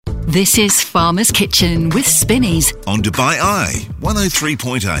This is Farmer's Kitchen with Spinneys on Dubai Eye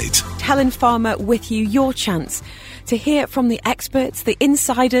 103.8. Helen Farmer with you, your chance to hear from the experts, the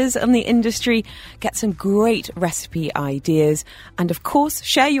insiders in the industry, get some great recipe ideas, and of course,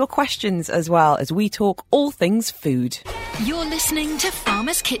 share your questions as well as we talk all things food. You're listening to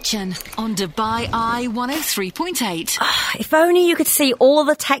Farmer's Kitchen on Dubai Eye 103.8. If only you could see all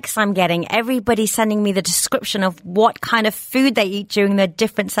the texts I'm getting. Everybody sending me the description of what kind of food they eat during their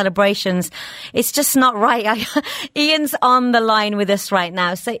different celebrations. It's just not right. Ian's on the line with us right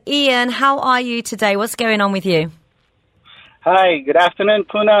now. So, Ian, how are you today? What's going on with you? Hi, good afternoon,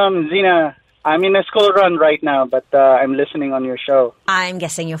 Poonam, Zina. I'm in a school run right now, but I'm listening on your show. I'm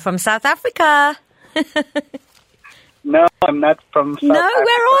guessing you're from South Africa. No, I'm not from South Africa.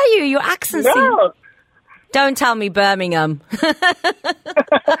 Where are you? Your accent No. Don't tell me Birmingham.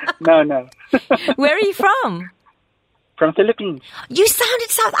 No. Where are you from? From Philippines. You sounded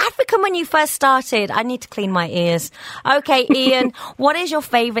South African when you first started. I need to clean my ears. Okay, Ian, what is your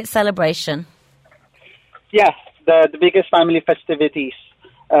favorite celebration? Yeah, the biggest family festivities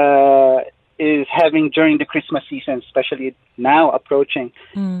is having during the Christmas season, especially now approaching.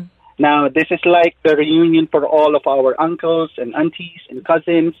 Now, this is like the reunion for all of our uncles and aunties and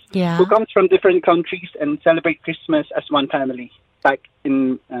cousins who comes from different countries and celebrate Christmas as one family back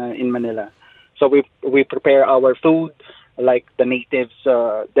in Manila. So we prepare our food, like the natives'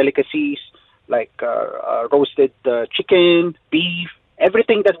 delicacies, like roasted chicken, beef,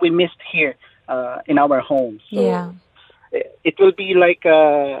 everything that we missed here in our homes. So it will be like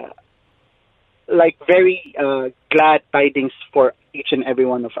very glad tidings for each and every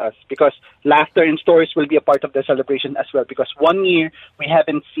one of us, because laughter and stories will be a part of the celebration as well, because 1 year we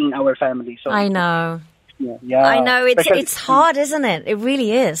haven't seen our family. So I know. Yeah. I know. It's hard, isn't it? It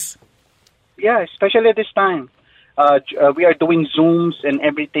really is. Yeah, especially this time. We are doing Zooms and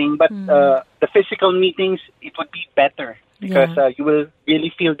everything, but the physical meetings, it would be better, because you will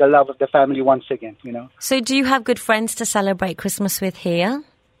really feel the love of the family once again, you know. So do you have good friends to celebrate Christmas with here?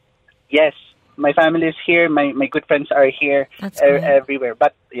 Yes. My family is here. My good friends are here. Everywhere.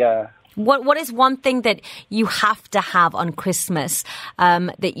 But yeah. What is one thing that you have to have on Christmas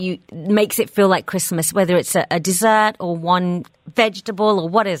that makes it feel like Christmas? Whether it's a dessert or one vegetable, or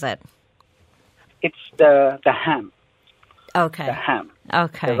what is it? It's the ham. Okay. The ham.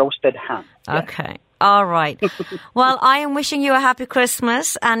 Okay. The roasted ham. Okay. All right. Well, I am wishing you a happy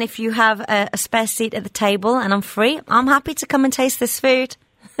Christmas, and if you have a spare seat at the table and I'm free, I'm happy to come and taste this food.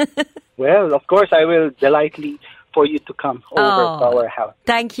 Well, of course, I will delightly for you to come over to our house.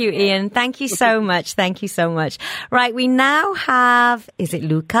 Thank you, Ian. Thank you so much. Thank you so much. Right, we now have, is it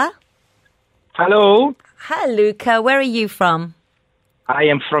Luca? Hello. Hi, Luca. Where are you from? I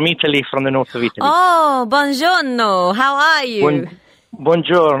am from Italy, from the north of Italy. Oh, buongiorno. How are you?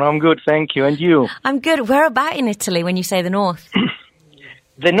 Buongiorno. I'm good, thank you. And you? I'm good. Where about in Italy when you say the north?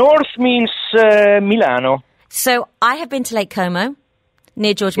 The north means Milano. So I have been to Lake Como.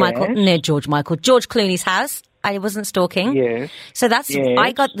 Near George Clooney's house. I wasn't stalking. Yes. So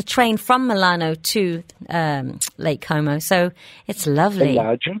I got the train from Milano to Lake Como. So it's lovely.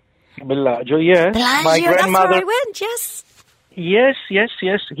 Bellagio, yes. My grandmother. That's where I went, yes. Yes.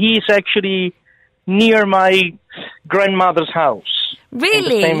 He is actually near my grandmother's house.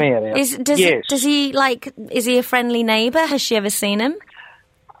 Really? In the same area. Is he a friendly neighbor? Has she ever seen him?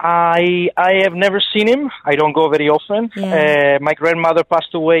 I have never seen him. I don't go very often. Yeah. My grandmother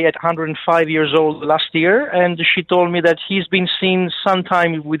passed away at 105 years old last year, and she told me that he's been seen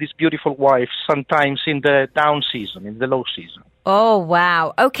sometime with his beautiful wife, sometimes in the down season, in the low season. Oh,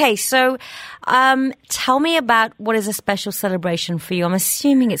 wow. Okay, so tell me about what is a special celebration for you. I'm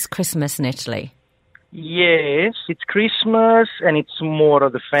assuming it's Christmas in Italy. Yes, it's Christmas, and it's more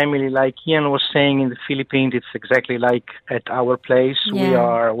of the family. Like Ian was saying, in the Philippines, it's exactly like at our place.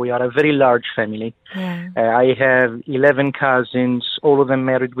 Yeah. We are a very large family. Yeah. I have 11 cousins, all of them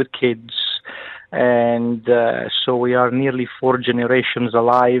married with kids, and so we are nearly 4 generations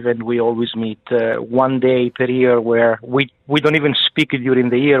alive, and we always meet 1 day per year, where we don't even speak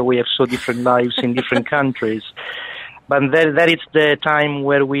during the year. We have so different lives in different countries. But that is the time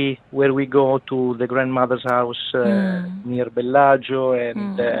where we go to the grandmother's house near Bellagio,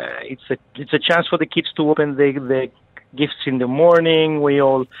 and it's a chance for the kids to open the gifts in the morning. We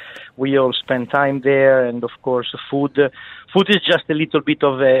all spend time there, and of course, food is just a little bit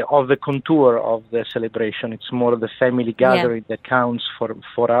of the contour of the celebration. It's more of the family gathering that counts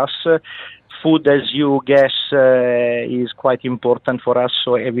for us. food, as you guess, is quite important for us.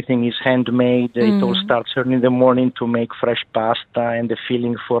 So everything is handmade. It all starts early in the morning to make fresh pasta and the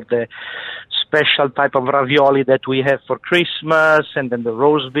filling for the special type of ravioli that we have for Christmas, and then the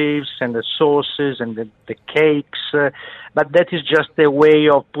roast beefs and the sauces and the cakes. But that is just a way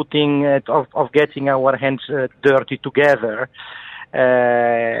of putting of getting our hands dirty together.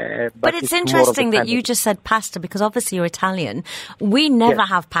 But it's interesting that you just said pasta, because obviously you're Italian. We never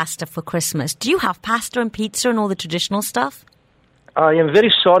have pasta for Christmas. Do you have pasta and pizza and all the traditional stuff? I am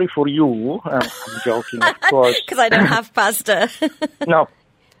very sorry for you. I'm joking, of course. Because I don't have pasta. No.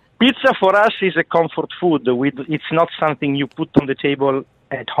 Pizza for us is a comfort food. It's not something you put on the table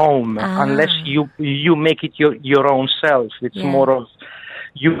at home unless you make it your own self. It's more of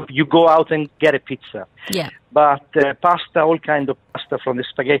you go out and get a pizza. Yeah. But pasta, all kind of pasta, from the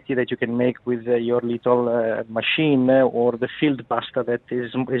spaghetti that you can make with your little machine, or the filled pasta that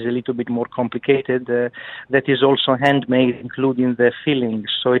is a little bit more complicated, that is also handmade, including the fillings.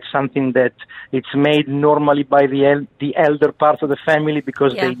 So it's something that it's made normally by the elder part of the family,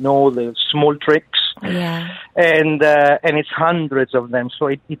 because they know the small tricks. Yeah. And it's hundreds of them. So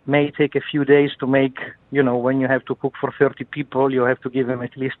it may take a few days to make, when you have to cook for 30 people, you have to give them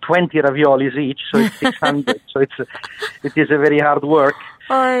at least 20 raviolis each. So it's 600. So it is a very hard work,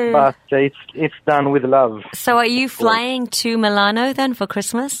 but it's done with love. So are you flying to Milano then for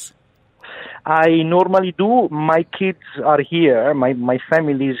Christmas? I normally do. My kids are here. My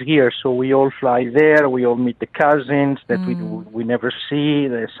family is here, so we all fly there. We all meet the cousins that we never see.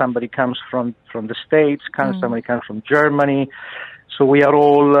 Somebody comes from the States, somebody comes from Germany. So we are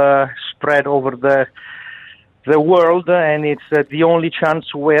all spread over the world, and it's the only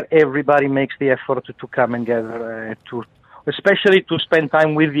chance where everybody makes the effort to come and gather, especially to spend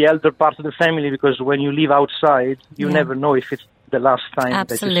time with the elder part of the family, because when you live outside, you never know if it's the last time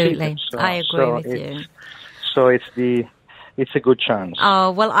that you see them. So, I agree with you. So it's a good chance. Oh,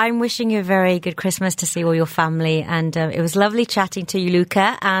 well, I'm wishing you a very good Christmas to see all your family, and it was lovely chatting to you,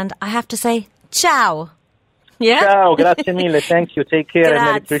 Luca, and I have to say, ciao. Yeah? Ciao, grazie mille, thank you, take care, and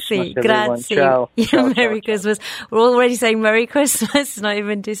Merry Christmas, everyone. Grazie. Ciao. Yeah, Ciao, Merry ciao, Christmas. We're already saying Merry Christmas. It's not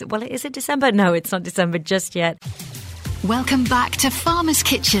even well, is it December? No, it's not December just yet. Welcome back to Farmer's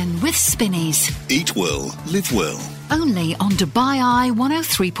Kitchen with Spinneys. Eat well, live well. Only on Dubai Eye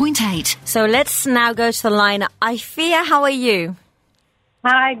 103.8. So let's now go to the line. Ifia, how are you?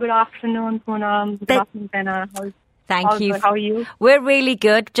 Hi, good afternoon, Poonam. Good afternoon, Penna. Thank you. Good. How are you? We're really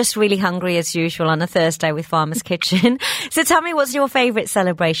good, just really hungry as usual on a Thursday with Farmer's Kitchen. So tell me, what's your favourite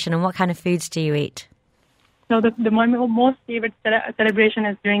celebration and what kind of foods do you eat? So my most favorite celebration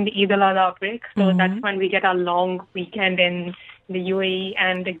is during the Eid al-Adha break. So that's when we get our long weekend in the UAE,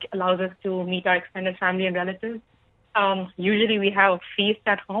 and it allows us to meet our extended family and relatives. Usually we have a feast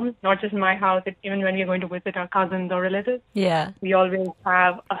at home, not just in my house, even when we're going to visit our cousins or relatives. Yeah. We always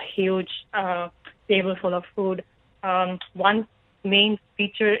have a huge table full of food. One main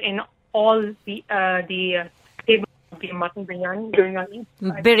feature in all the table would be mutton biryani during our Eid.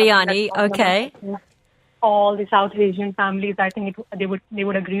 Biryani, okay. All the South Asian families, I think they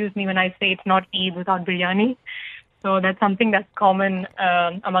would agree with me when I say it's not Eid without biryani. So that's something that's common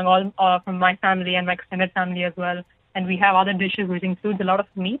among all from my family and my extended family as well. And we have other dishes which includes a lot of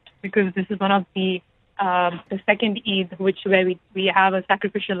meat, because this is one of the second Eid where we have a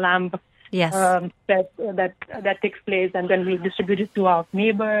sacrificial lamb. Yes. That takes place, and then we distribute it to our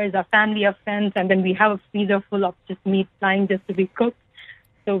neighbors, our family, our friends, and then we have a freezer full of just meat lying just to be cooked.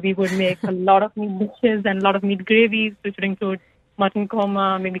 So we would make a lot of meat dishes and a lot of meat gravies, which would include mutton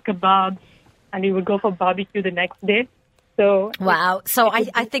korma, maybe kebabs, and we would go for barbecue the next day. So wow. So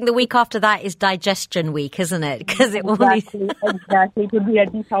I think the week after that is digestion week, isn't it? Because it will exactly. It would be a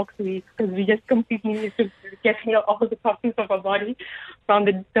detox week, because we just completely need to get rid of all the toxins of our body from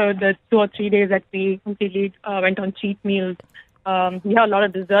the 2 or 3 days that we completely went on cheat meals. We have a lot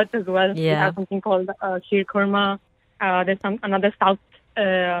of desserts as well. Yeah. We have something called sheer kurma. There's another South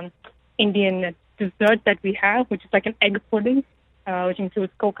Indian dessert that we have, which is like an egg pudding, which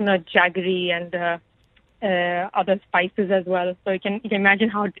includes coconut, jaggery, and other spices as well. So you can imagine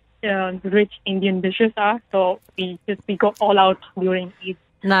how rich Indian dishes are. So we go all out during Eid.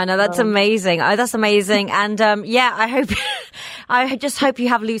 No, that's amazing. Oh, that's amazing. And I just hope you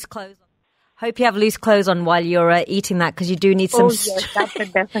have loose clothes. Hope you have loose clothes on while you're eating that, because you do need some. Oh, yes, that's a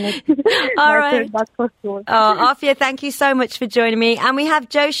definite. All right. That's for sure. Oh, Afia, thank you so much for joining me. And we have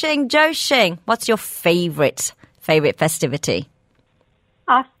Joshing. Joshing, what's your favorite festivity?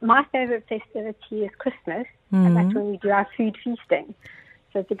 My favorite festivity is Christmas, and that's when we do our food feasting.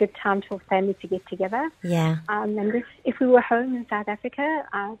 so it's a good time for family to get together. Yeah. And if we were home in South Africa,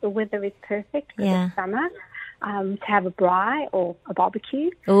 the weather is perfect for the summer to have a braai or a barbecue.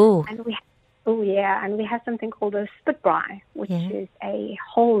 Oh. And we have something called a spit braai, which is a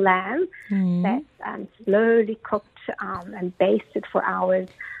whole lamb that's slowly cooked and basted for hours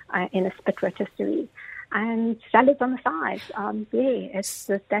in a spit rotisserie. And salads on the side.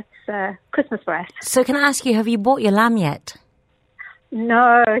 That's Christmas for us. So can I ask you, have you bought your lamb yet?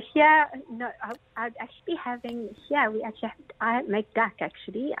 No. I'd actually be having. I make duck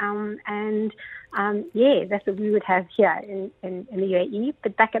actually, that's what we would have here in the UAE.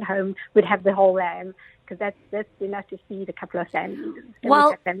 But back at home, we'd have the whole lamb because that's enough to feed a couple of families.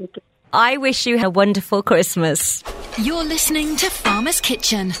 Well, I wish you a wonderful Christmas. You're listening to Farmer's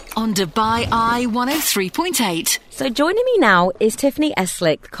Kitchen on Dubai Eye 103.8. So joining me now is Tiffany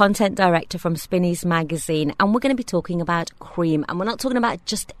Eslick, Content Director from Spinneys Magazine, and we're going to be talking about cream. And we're not talking about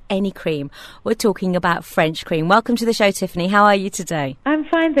just any cream. We're talking about French cream. Welcome to the show, Tiffany. How are you today? I'm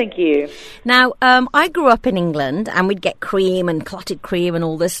fine, thank you. Now, I grew up in England, and we'd get cream and clotted cream and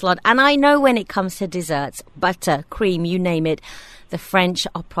all this lot. And I know when it comes to desserts, butter, cream, you name it, the French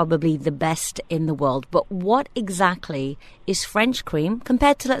are probably the best in the world. But what exactly is French cream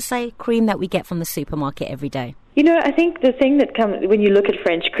compared to, let's say, cream that we get from the supermarket every day? You know, I think the thing that comes when you look at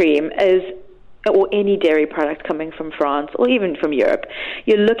French cream is, or any dairy product coming from France or even from Europe,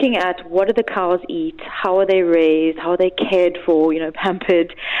 you're looking at what do the cows eat, how are they raised, how are they cared for,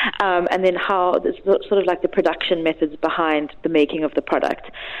 pampered, and then how, sort of like the production methods behind the making of the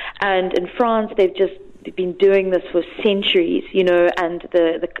product. And in France, they've been doing this for centuries, and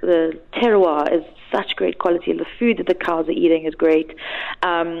the terroir is such great quality. The food that the cows are eating is great.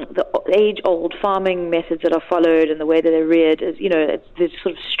 The age-old farming methods that are followed and the way that they're reared is, there's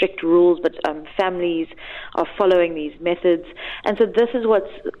sort of strict rules, but families are following these methods. And so this is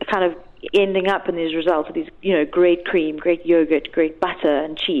what's kind of ending up in these results of these, great cream, great yogurt, great butter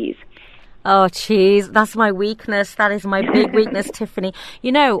and cheese. Oh, cheese. That's my weakness. That is my big weakness, Tiffany.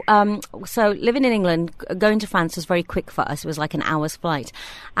 So living in England, going to France was very quick for us. It was like an hour's flight.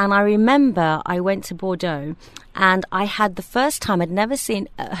 And I remember I went to Bordeaux and I had the first time, I'd never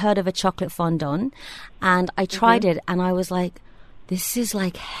heard of a chocolate fondant. And I tried it and I was like, this is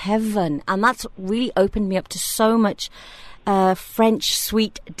like heaven. And that's really opened me up to so much French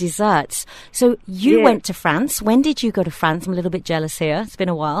sweet desserts. So you went to France. When did you go to France? I'm a little bit jealous here. It's been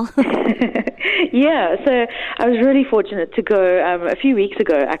a while. Yeah, so I was really fortunate to go a few weeks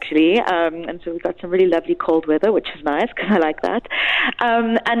ago, actually, and so we got some really lovely cold weather, which is nice because I like that.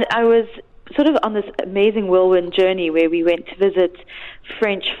 And I was sort of on this amazing whirlwind journey where we went to visit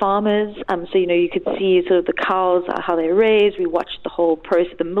French farmers. So, you could see sort of the cows, how they're raised. We watched the whole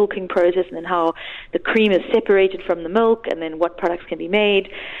process, the milking process, and then how the cream is separated from the milk, and then what products can be made.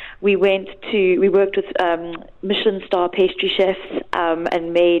 We worked with Michelin star pastry chefs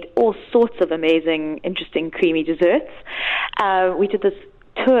and made all sorts of amazing, interesting, creamy desserts. We did this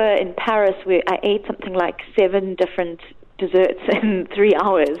tour in Paris where I ate something like 7 different desserts in 3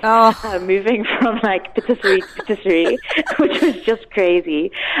 hours, moving from like patisserie to patisserie, which was just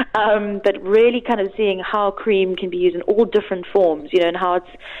crazy. But really kind of seeing how cream can be used in all different forms, and how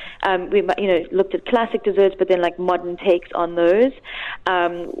it's, we looked at classic desserts, but then like modern takes on those.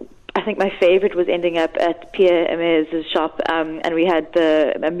 I think my favorite was ending up at Pierre Hermè's shop, and we had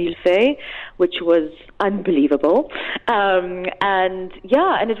the millefeuille, which was unbelievable. And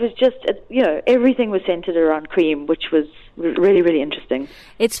it was just, everything was centered around cream, which was really, really interesting.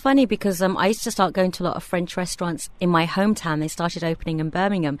 It's funny because I used to start going to a lot of French restaurants in my hometown. They started opening in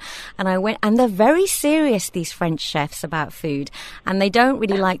Birmingham. And I went, and they're very serious, these French chefs, about food. And they don't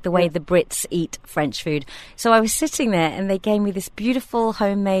really like the way the Brits eat French food. So I was sitting there and they gave me this beautiful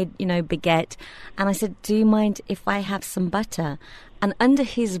homemade, baguette. And I said, do you mind if I have some butter? And under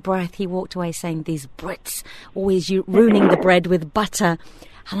his breath, he walked away saying, these Brits always ruining the bread with butter.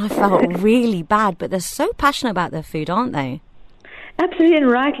 And I felt really bad, but they're so passionate about their food, aren't they? Absolutely, and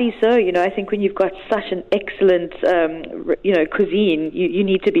rightly so. I think when you've got such an excellent, cuisine, you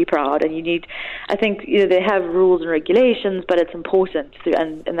need to be proud, and I think, they have rules and regulations, but it's important,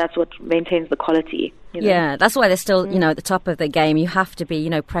 and that's what maintains the quality. Yeah, that's why they're still, at the top of the game. You have to be,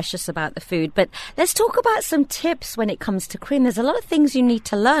 precious about the food. But let's talk about some tips when it comes to cream. There's a lot of things you need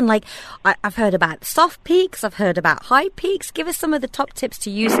to learn. Like, I've heard about soft peaks. I've heard about high peaks. Give us some of the top tips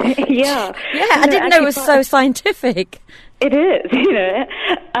to use. Yeah. I didn't know it was so scientific. It is,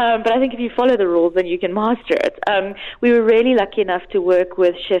 but I think if you follow the rules, then you can master it. We were really lucky enough to work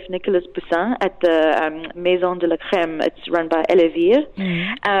with Chef Nicolas Poussin at the Maison de la Crème. It's run by Elevire.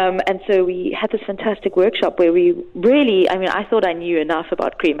 And so we had this fantastic fantastic workshop where we really, I mean, I thought I knew enough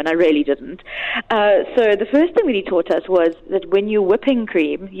about cream, and I really didn't. So the first thing that he taught us was that when you're whipping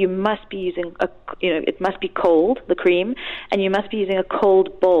cream, you must be using it must be cold, the cream, and you must be using a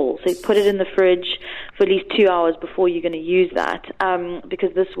cold bowl. So you put it in the fridge for at least 2 hours before you're going to use that,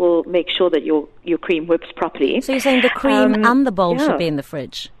 because this will make sure that your cream whips properly. So you're saying the cream and the bowl should be in the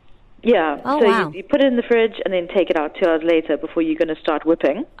fridge? Yeah. Oh, so wow. you put it in the fridge and then take it out 2 hours later before you're going to start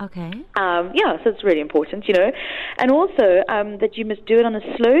whipping. Okay. So it's really important, And also that you must do it on a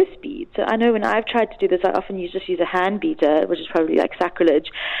slow speed. So I know when I've tried to do this, I often just use a hand beater, which is probably like sacrilege,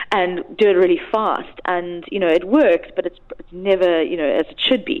 and do it really fast. And, it works, but it's never, as it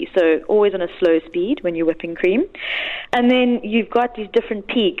should be. So always on a slow speed when you're whipping cream. And then you've got these different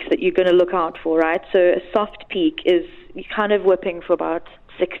peaks that you're going to look out for, right? So a soft peak is you're kind of whipping for about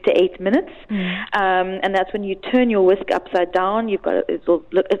 6 to 8 minutes, and that's when you turn your whisk upside down. You've got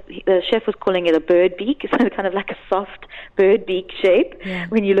the chef was calling it a bird beak. It's kind of like a soft bird beak shape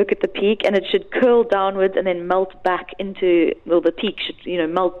when you look at the peak, and it should curl downwards and then melt back into. Well, the peak should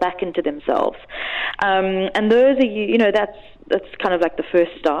melt back into themselves, and those are that's kind of like the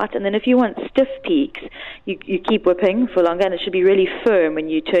first start. And then if you want stiff peaks, you keep whipping for longer, and it should be really firm when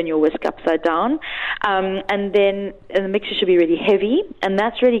you turn your whisk upside down. And then the mixture should be really heavy, and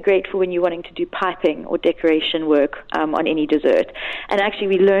that's really great for when you're wanting to do piping or decoration work on any dessert. And actually,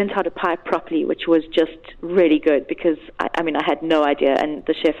 we learned how to pipe properly, which was just really good, because I had no idea, and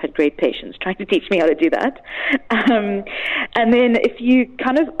the chef had great patience trying to teach me how to do that. And then if you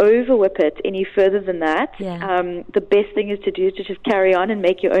kind of over whip it any further than that, the best thing is to just carry on and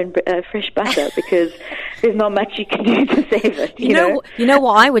make your own fresh butter, because there's not much you can do to save it. You know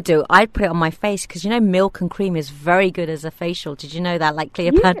what I would do? I'd put it on my face, because milk and cream is very good as a facial. Did you know that? Like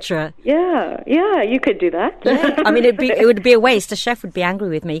Cleopatra. Yeah, you could do that. Yeah. I mean, it would be a waste. A chef would be angry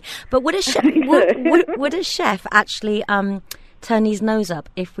with me. But would a chef would a chef actually turn his nose up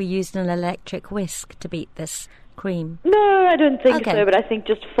if we used an electric whisk to beat this cream? No, I don't think so, but I think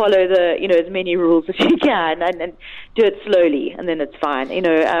just follow the, as many rules as you can, and do it slowly, and then it's fine.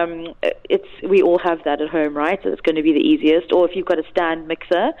 We all have that at home, right? So it's going to be the easiest. Or if you've got a stand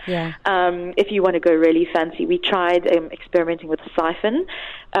mixer, if you want to go really fancy, we tried experimenting with a siphon,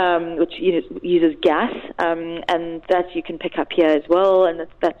 which uses gas, and that you can pick up here as well, and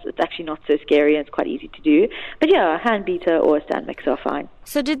it's actually not so scary, and it's quite easy to do. But yeah, a hand beater or a stand mixer are fine.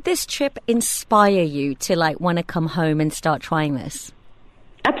 So did this trip inspire you to want to come home and start trying this?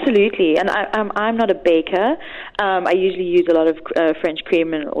 Absolutely, and I'm not a baker. I usually use a lot of French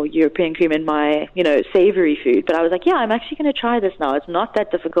cream or European cream in my savory food. But I was like, I'm actually going to try this now. It's not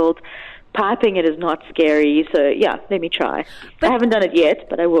that difficult. Piping it is not scary, so let me try. I haven't done it yet,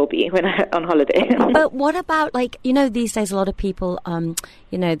 but I will be when I'm on holiday. But what about these days a lot of people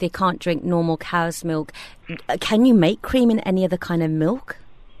they can't drink normal cow's milk. Can you make cream in any other kind of milk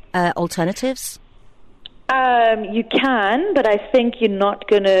alternatives? You can, but I think you're not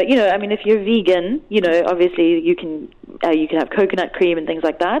gonna. If you're vegan, obviously you can have coconut cream and things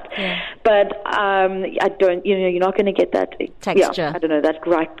like that. Yeah. But I don't. You're not going to get that texture. Yeah, I don't know, that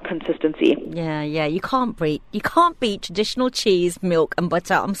right consistency. Yeah. You can't beat traditional cheese, milk, and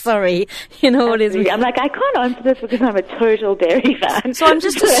butter. I'm sorry. You know what it is. I'm like, I can't answer this because I'm a total dairy fan. So I'm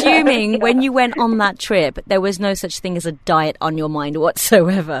just assuming when you went on that trip, there was no such thing as a diet on your mind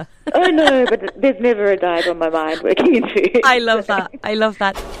whatsoever. Oh no, but there's never a diet on my mind working in food. I love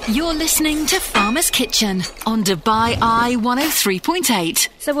that. You're listening to Farmer's Kitchen on Dubai Eye 103.8.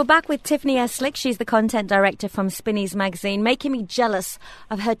 So we're back with Tiffany Eslick. She's the content director from Spinneys magazine, making me jealous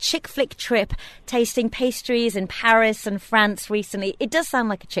of her chick flick trip, tasting pastries in Paris and France recently. It does sound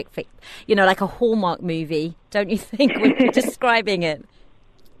like a chick flick, like a Hallmark movie, don't you think, when you're describing it?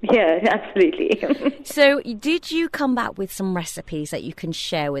 Yeah, absolutely. So did you come back with some recipes that you can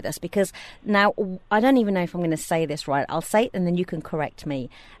share with us? Because now, I don't even know if I'm going to say this right. I'll say it and then you can correct me.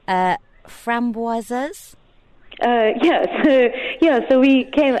 Framboises? So we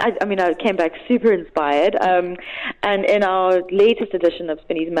came, I came back super inspired. And in our latest edition of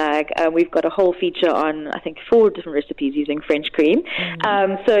Spinneys Mag, we've got a whole feature on, I think, 4 different recipes using French cream.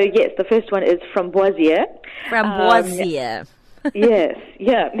 So yes, the first one is framboisier. Framboisier. Yes,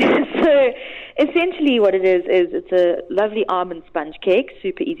 yeah. So essentially what it is it's a lovely almond sponge cake,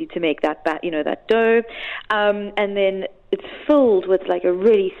 super easy to make that that dough. And then it's filled with a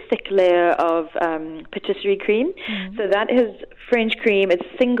really thick layer of patisserie cream. So that is French cream. It's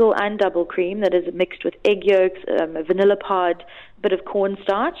single and double cream that is mixed with egg yolks, a vanilla pod, bit of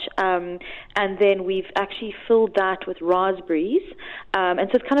cornstarch, and then we've actually filled that with raspberries, and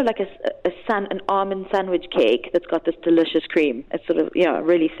so it's kind of like an almond sandwich cake that's got this delicious cream. It's sort of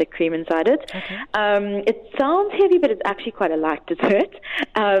really thick cream inside it. Okay. It sounds heavy, but it's actually quite a light dessert,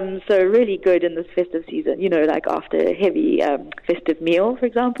 so really good in this festive season. Like after a heavy festive meal, for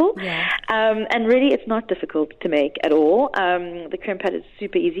example. Yeah. And really, it's not difficult to make at all. The creme pat is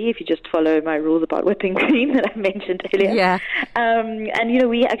super easy if you just follow my rules about whipping cream that I mentioned earlier. Yeah. And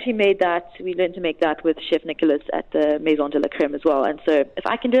we actually we learned to make that with Chef Nicolas at the Maison de la Crème as well. And so if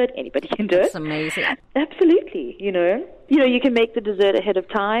I can do it, anybody can do it. That's amazing. Absolutely. You can make the dessert ahead of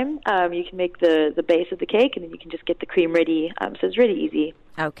time. You can make the base of the cake, and then you can just get the cream ready. So it's really easy.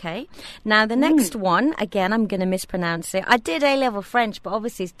 Okay. Now, the next one, again, I'm going to mispronounce it. I did A-level French, but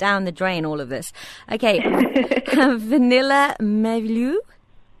obviously it's down the drain, all of this. Okay. Vanilla merveilleux?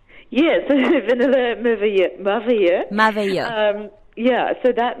 Yes, vanilla merveilleux. Merveilleux. Yeah,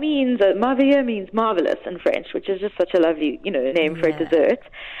 so that means, merveilleux means marvelous in French, which is just such a lovely, name for a dessert.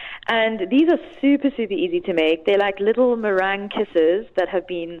 And these are super, super easy to make. They're like little meringue kisses that have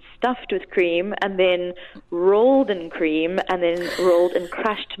been stuffed with cream and then rolled in cream and then rolled in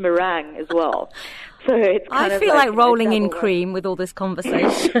crushed meringue as well. So it's kind I feel like rolling in cream with all this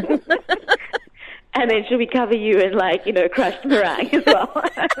conversation. And then should we cover you in crushed meringue as well?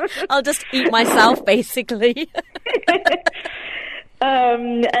 I'll just eat myself, basically.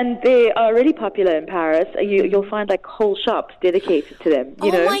 And they are really popular in Paris. You'll find whole shops dedicated to them.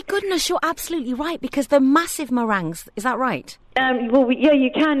 My goodness, you're absolutely right, because they're massive meringues. Is that right?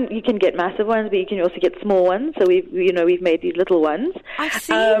 You can get massive ones, but you can also get small ones. So we've made these little ones. I've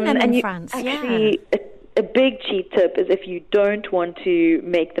seen them in France. Actually, a big cheat tip is if you don't want to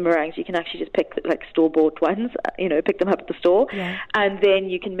make the meringues, you can actually just pick store-bought ones, pick them up at the store, and then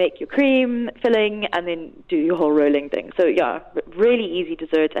you can make your cream filling and then do your whole rolling thing. So really easy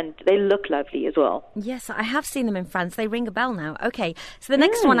dessert, and they look lovely as well. Yes, I have seen them in France. They ring a bell now. Okay, so the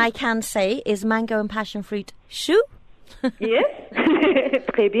next one I can say is mango and passion fruit choux. Yes,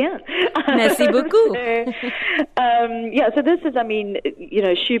 très bien. Merci beaucoup. So this is,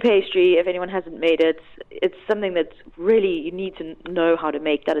 choux pastry, if anyone hasn't made it, it's something that's really, you need to know how to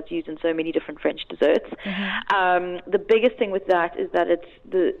make that. It's used in so many different French desserts. The biggest thing with that is that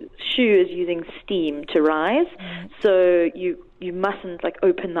the choux is using steam to rise. So you mustn't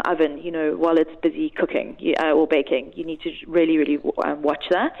open the oven, while it's busy cooking or baking. You need to really, really watch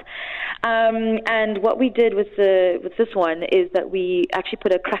that. And what we did with this one is that we actually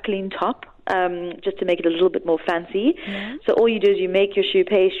put a crackling top, just to make it a little bit more fancy. So all you do is you make your choux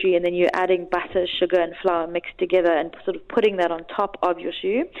pastry, and then you're adding butter, sugar, and flour mixed together, and sort of putting that on top of your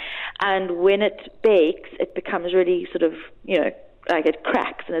choux. And when it bakes, it becomes really sort of, it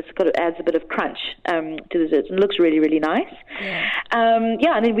cracks, and adds a bit of crunch to the dessert, and looks really, really nice. And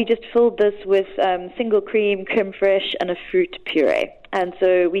then we just filled this with single cream, creme fraiche, and a fruit puree. And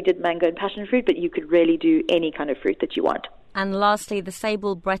so we did mango and passion fruit, but you could really do any kind of fruit that you want. And lastly, the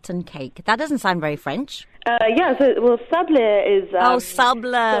sable Breton cake. That doesn't sound very French. Sablé is...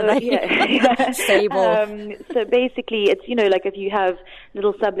 sablé. Sable. So basically, it's, if you have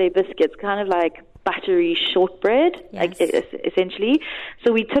little sablé biscuits, kind of like battery shortbread, essentially.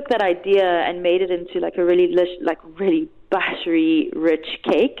 So we took that idea and made it into a really battery-rich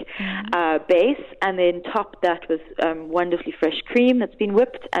cake base, and then topped that with wonderfully fresh cream that's been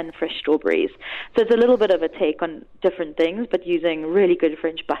whipped and fresh strawberries. So it's a little bit of a take on different things, but using really good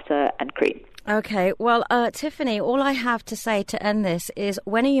French butter and cream. Okay, well, Tiffany, all I have to say to end this is,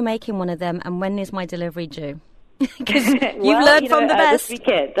 when are you making one of them, and when is my delivery due? Because you've learned from the best. This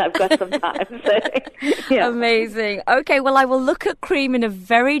weekend, I've got some time. So, Amazing. Okay, well, I will look at cream in a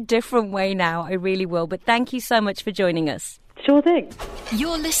very different way now. I really will. But thank you so much for joining us. Sure thing.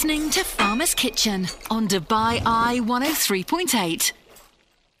 You're listening to Farmer's Kitchen on Dubai Eye 103.8.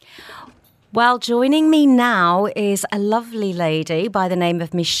 Well, joining me now is a lovely lady by the name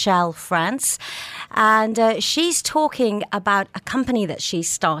of Michelle France. And she's talking about a company that she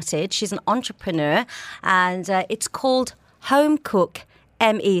started. She's an entrepreneur, and it's called Home Cook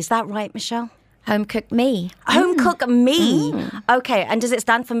ME. Is that right, Michelle? Home Cook Me. Home Cook Me. Okay, and does it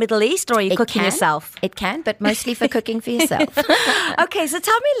stand for Middle East, or are you cooking yourself? It can, but mostly for cooking for yourself. Okay, so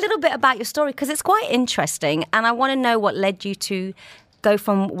tell me a little bit about your story, because it's quite interesting, and I want to know what led you to go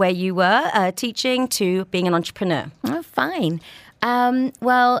from where you were teaching to being an entrepreneur. Oh, fine.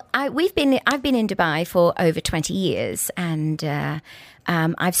 Well, I've been in Dubai for over 20 years, and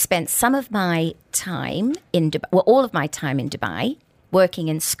I've spent some of my time in Dubai, well, all of my time in Dubai, working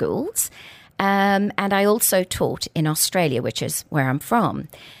in schools, and I also taught in Australia, which is where I'm from.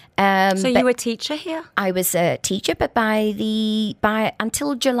 So you were a teacher here? I was a teacher, but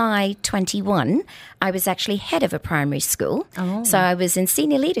until July 21, I was actually head of a primary school. Oh. So I was in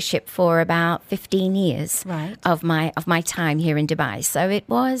senior leadership for about 15 years of my time here in Dubai. So it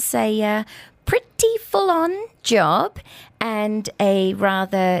was a pretty full-on job and a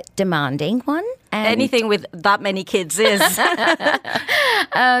rather demanding one. And anything with that many kids is.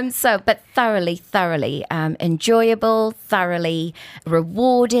 But thoroughly enjoyable, thoroughly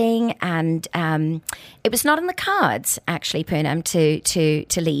rewarding, and it was not on the cards, actually, Poonam,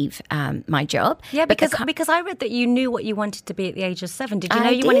 to leave my job. Yeah, because I read that you knew what you wanted to be at the age of 7. Did you know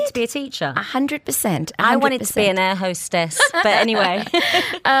you wanted to be a teacher? 100%. I wanted to be an air hostess, but anyway.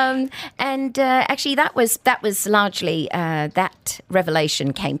 Actually, that was largely that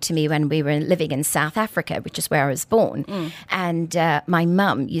revelation came to me when we were living in South Africa, which is where I was born. And my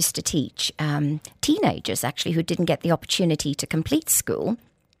mum used to teach teenagers, actually, who didn't get the opportunity to complete school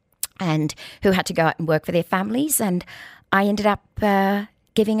and who had to go out and work for their families. And I ended up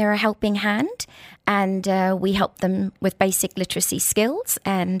giving her a helping hand, and we helped them with basic literacy skills.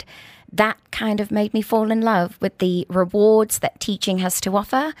 And that kind of made me fall in love with the rewards that teaching has to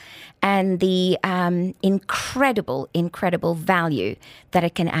offer and the incredible value that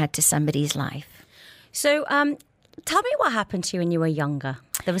it can add to somebody's life. So tell me what happened to you when you were younger.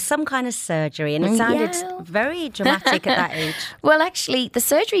 There was some kind of surgery, and it sounded very dramatic at that age. Well, actually, the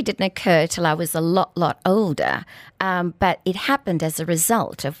surgery didn't occur till I was a lot older, but it happened as a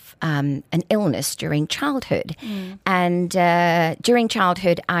result of an illness during childhood. And during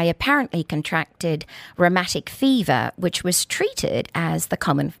childhood, I apparently contracted rheumatic fever, which was treated as the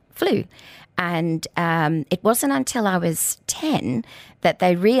common flu. And it wasn't until I was 10 that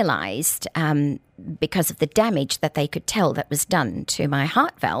they realized, because of the damage that they could tell that was done to my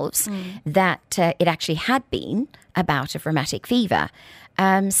heart valves, that it actually had been a bout of rheumatic fever.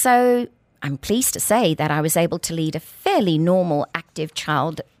 So I'm pleased to say that I was able to lead a fairly normal, active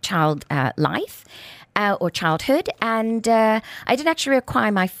child life. Or childhood, and I didn't actually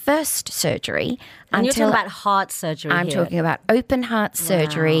require my first surgery. And you're talking about heart surgery. I'm talking about open heart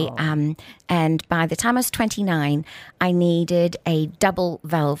surgery, and by the time I was 29, I needed a double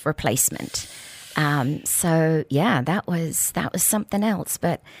valve replacement. So yeah, that was something else,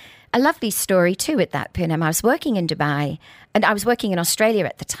 but a lovely story too at that Poonam. I was working in Dubai, and I was working in Australia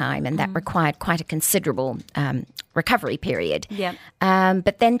at the time, and that required quite a considerable recovery period. Yeah.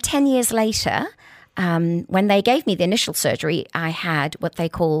 But then 10 years later, when they gave me the initial surgery, I had what they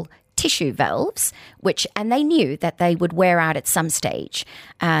call tissue valves, and they knew that they would wear out at some stage.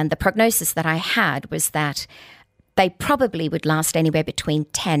 And the prognosis that I had was that they probably would last anywhere between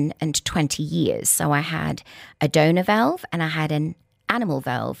 10 and 20 years. So I had a donor valve and I had an animal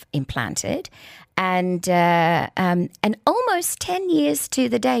valve implanted. And almost 10 years to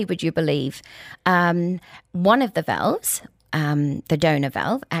the day, would you believe, one of the valves, the donor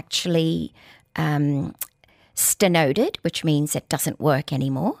valve, actually stenoded, which means it doesn't work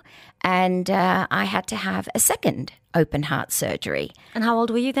anymore. And I had to have a second open heart surgery. And how old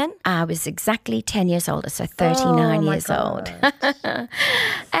were you then? I was exactly 10 years older, so 39 years old.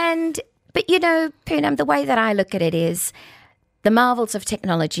 But you know, Poonam, the way that I look at it is the marvels of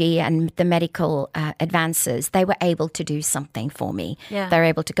technology and the medical advances, they were able to do something for me. Yeah. They were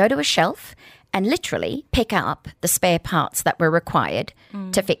able to go to a shelf and literally pick up the spare parts that were required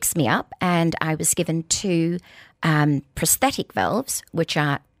to fix me up. And I was given 2 prosthetic valves, which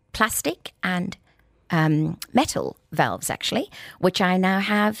are plastic and metal valves, actually, which I now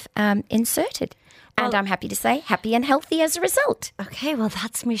have inserted. And I'm happy to say, happy and healthy as a result. Okay, well,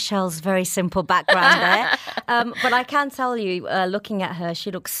 that's Michelle's very simple background there. But I can tell you, looking at her, she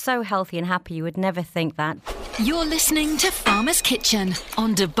looks so healthy and happy. You would never think that. You're listening to Farmer's Kitchen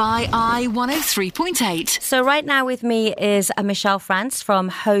on Dubai Eye 103.8. So right now with me is Michelle France from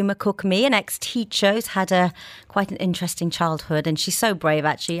Home Cook Me, an ex-teacher who's had quite an interesting childhood. And she's so brave,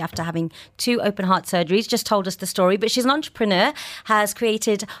 actually, after having 2 open heart surgeries. Just told us the story. But she's an entrepreneur, has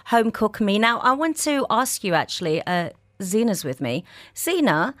created Home Cook Me. Now, I want to ask you, actually, Zina's with me.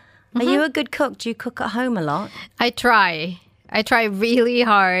 Zina, are you a good cook? Do you cook at home a lot? I try really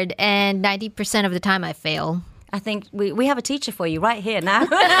hard, and 90% of the time I fail. I think we have a teacher for you right here now.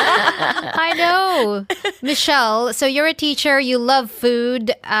 I know. Michelle, so you're a teacher, you love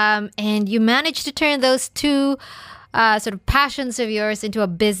food, and you managed to turn those 2 sort of passions of yours into a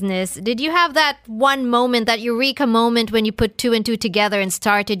business. Did you have that one moment, that eureka moment, when you put 2 and 2 together and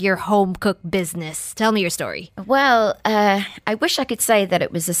started your home cook business? Tell me your story. Well, I wish I could say that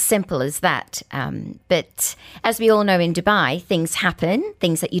it was as simple as that. But as we all know in Dubai, things happen,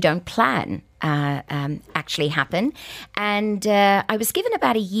 things that you don't plan actually happen. And I was given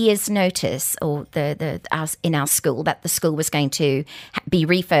about a year's notice, or in our school, that the school was going to be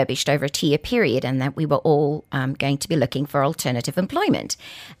refurbished over a 2-year period, and that we were all going to be looking for alternative employment.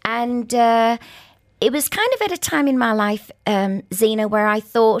 And it was kind of at a time in my life, Zena, where I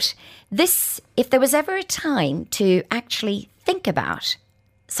thought if there was ever a time to actually think about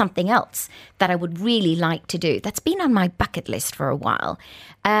something else that I would really like to do, that's been on my bucket list for a while,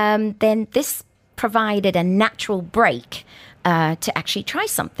 then this provided a natural break to actually try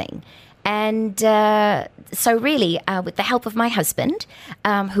something. And so really, with the help of my husband,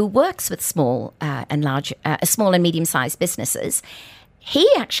 who works with small and medium-sized businesses, he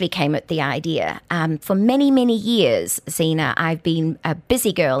actually came at the idea. For many, many years, Zena, I've been a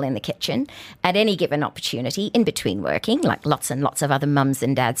busy girl in the kitchen at any given opportunity, in between working, like lots and lots of other mums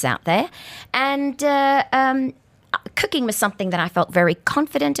and dads out there. And cooking was something that I felt very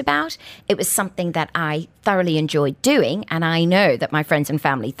confident about. It was something that I thoroughly enjoyed doing, and I know that my friends and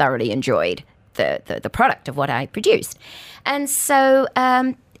family thoroughly enjoyed the product of what I produced. And so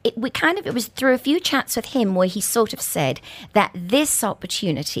it was through a few chats with him where he sort of said that this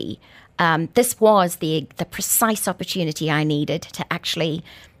opportunity, this was the precise opportunity I needed to actually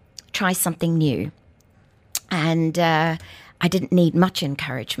try something new. And I didn't need much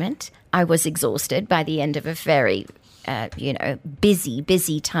encouragement. I was exhausted by the end of a very,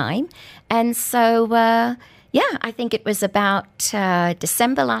 busy time. And so, I think it was about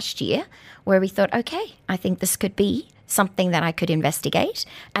December last year where we thought, okay, I think this could be something that I could investigate.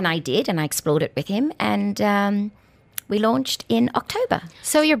 And I did, and I explored it with him. And we launched in October.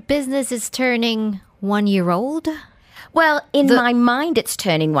 So your business is turning 1 year old? Well, in my mind, it's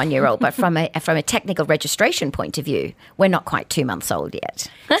turning 1 year old, but from a technical registration point of view, we're not quite 2 months old yet.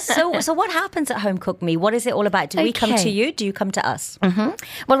 So what happens at Home Cook Me? What is it all about? Do we come to you? Do you come to us? Mm-hmm.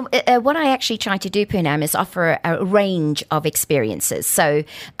 Well, what I actually try to do, Poonam, is offer a range of experiences. So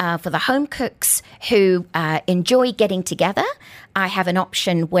for the home cooks who enjoy getting together, I have an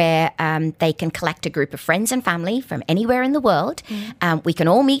option where they can collect a group of friends and family from anywhere in the world. We can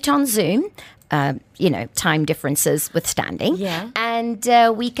all meet on Zoom. Time differences withstanding. Yeah. And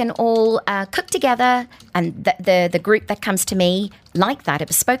we can all cook together, and the group that comes to me, like that, a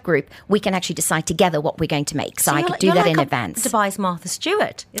bespoke group, we can actually decide together what we're going to make. So I could do that in advance. Dubai's Martha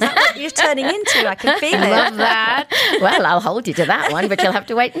Stewart. Is that what you're turning into? I can feel it. Love that. Well, I'll hold you to that one, but you'll have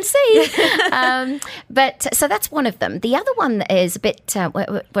to wait and see. So that's one of them. The other one is a bit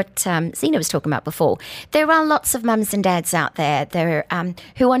what Zena was talking about before. There are lots of mums and dads out there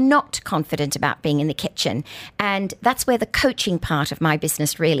who are not confident about being in the kitchen, and that's where the coaching part of my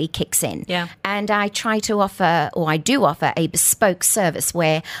business really kicks in. Yeah. And I try to offer, or I do offer, a bespoke service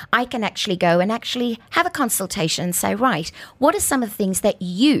where I can actually go and actually have a consultation and say, right, what are some of the things that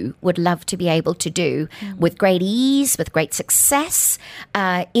you would love to be able to do with great ease, with great success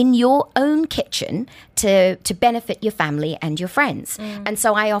in your own kitchen to benefit your family and your friends. And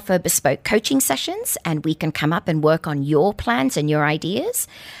so I offer bespoke coaching sessions, and we can come up and work on your plans and your ideas.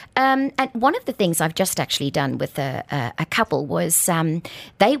 And one of the things I've just actually done with a couple was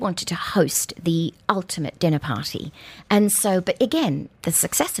they wanted to host the ultimate dinner party. And so, but again, the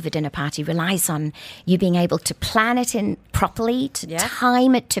success of a dinner party relies on you being able to plan it in properly, to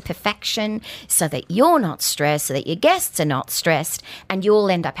time it to perfection, so that you're not stressed, so that your guests are not stressed, and you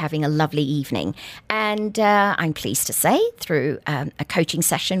all end up having a lovely evening. And I'm pleased to say, through a coaching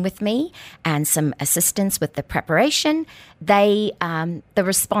session with me and some assistance with the preparation, the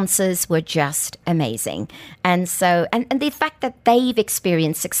responses were just amazing. And so, and the fact that they've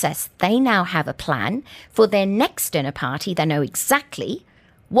experienced success, they now have a plan for their next dinner party. They know exactly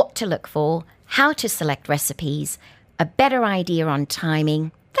what to look for, how to select recipes, a better idea on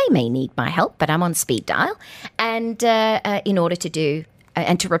timing. They may need my help, but I'm on speed dial, and in order to do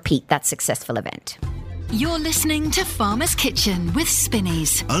and to repeat that successful event. You're listening to Farmer's Kitchen with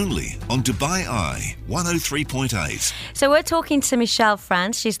Spinneys. Only on Dubai Eye 103.8. So we're talking to Michelle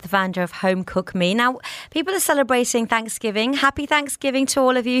France. She's the founder of Home Cook Me. Now, people are celebrating Thanksgiving. Happy Thanksgiving to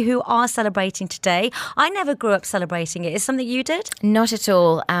all of you who are celebrating today. I never grew up celebrating it. Is it something you did? Not at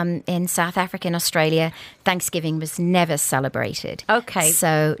all. In South Africa and Australia, Thanksgiving was never celebrated. Okay.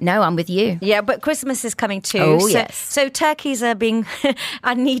 So, no, I'm with you. Yeah, but Christmas is coming too. Oh, yes. So turkeys are being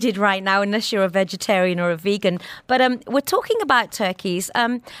unneeded right now, unless you're a vegetarian or a vegan. But we're talking about turkeys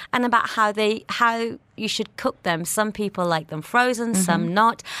and about how you should cook them. Some people like them frozen, some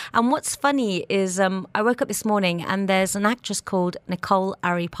not. And what's funny is I woke up this morning and there's an actress called Nicole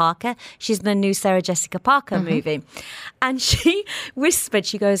Ari Parker. She's in the new Sarah Jessica Parker movie. And she whispered,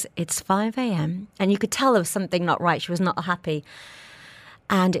 she goes, "It's 5 a.m. And you could tell there was something not right. She was not happy.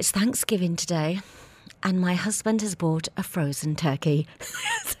 And it's Thanksgiving today. And my husband has bought a frozen turkey.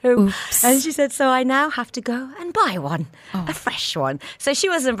 And she said, so I now have to go and buy one, a fresh one. So she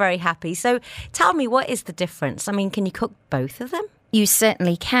wasn't very happy. So tell me, what is the difference? I mean, can you cook both of them? You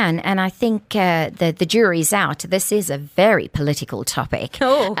certainly can, and I think the jury's out. This is a very political topic.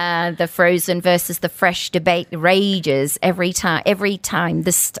 The frozen versus the fresh debate rages every time.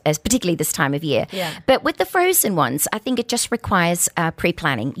 This, particularly this time of year. Yeah. But with the frozen ones, I think it just requires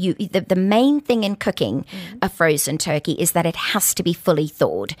pre-planning. The main thing in cooking a frozen turkey is that it has to be fully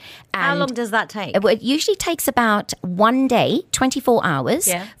thawed. And how long does that take? It usually takes about 1 day, 24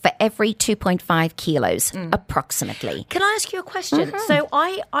 hours, for every 2.5 kilos, approximately. Can I ask you a question? So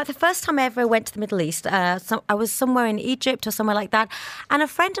I the first time I ever went to the Middle East, I was somewhere in Egypt or somewhere like that, and a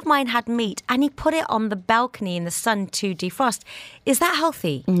friend of mine had meat, and he put it on the balcony in the sun to defrost. Is that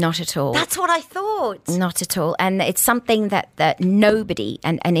healthy? Not at all. That's what I thought. Not at all. And it's something that nobody,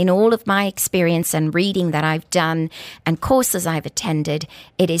 and in all of my experience and reading that I've done and courses I've attended,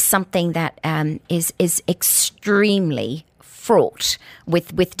 it is something that is extremely fraught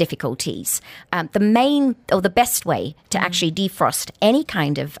with difficulties. The main or the best way to actually defrost any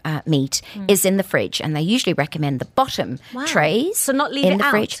kind of meat is in the fridge, and they usually recommend the bottom trays. So not leave in it the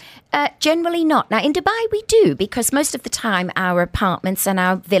out? fridge. Generally not. Now in Dubai we do, because most of the time our apartments and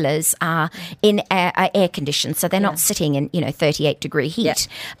our villas are in air conditioned, so they're not sitting in 38-degree heat.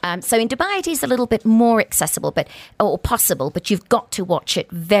 So in Dubai it is a little bit more accessible, or possible, but you've got to watch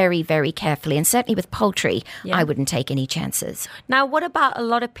it very, very carefully. And certainly with poultry, I wouldn't take any chances. Now, what about a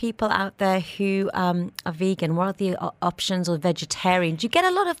lot of people out there who are vegan? What are the options, or vegetarian? Do you get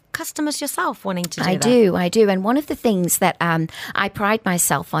a lot of customers yourself wanting to do that? I do. And one of the things that I pride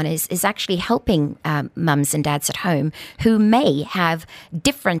myself on is actually helping mums and dads at home who may have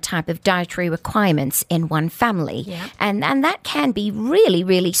different type of dietary requirements in one family. Yeah. And that can be really,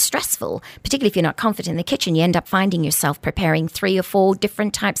 really stressful, particularly if you're not confident in the kitchen. You end up finding yourself preparing 3 or 4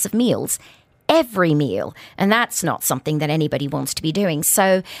 different types of meals every meal, and that's not something that anybody wants to be doing.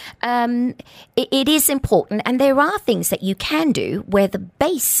 So it is important, and there are things that you can do where the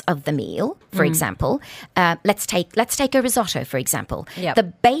base of the meal, for example, let's take a risotto, for example. Yep. The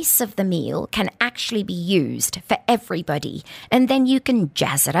base of the meal can actually be used for everybody, and then you can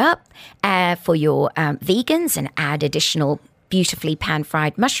jazz it up for your vegans and add additional beautifully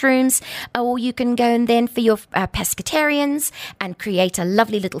pan-fried mushrooms, or you can go and then for your pescatarians and create a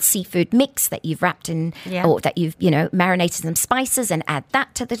lovely little seafood mix that you've wrapped in, or that you've marinated some spices and add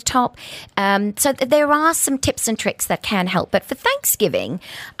that to the top. So there are some tips and tricks that can help. But for Thanksgiving,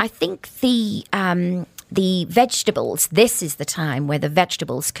 I think the vegetables, this is the time where the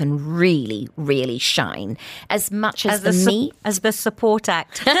vegetables can really, really shine as much as the meat. As the support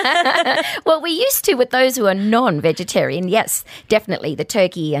act. Well, we used to with those who are non-vegetarian. Yes, definitely the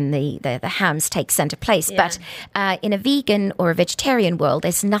turkey and the hams take centre place. Yeah. But in a vegan or a vegetarian world,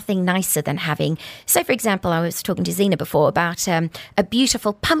 there's nothing nicer than having, say, for example, I was talking to Zena before about a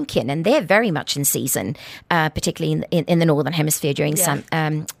beautiful pumpkin, and they're very much in season, particularly in the Northern Hemisphere during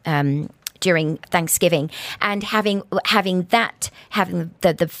during Thanksgiving, and having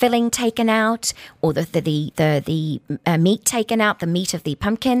the filling taken out, or the meat taken out, the meat of the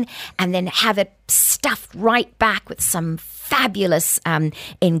pumpkin, and then have it stuffed right back with some fabulous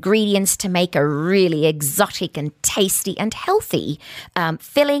ingredients to make a really exotic and tasty and healthy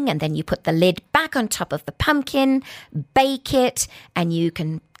filling. And then you put the lid back on top of the pumpkin, bake it, and you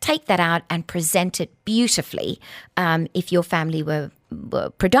can take that out and present it beautifully if your family were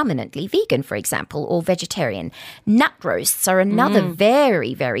predominantly vegan, for example, or vegetarian. Nut roasts are another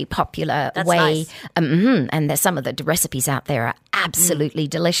very, very popular way. Nice. And there's some of the recipes out there are absolutely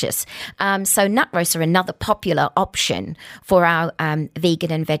delicious. So nut roasts are another popular option for our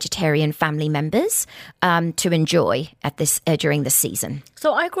vegan and vegetarian family members to enjoy at this during the season.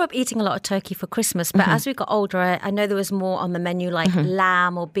 So I grew up eating a lot of turkey for Christmas, but as we got older, I know there was more on the menu, like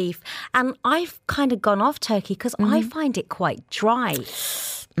lamb or beef. And I've kind of gone off turkey because I find it quite dry.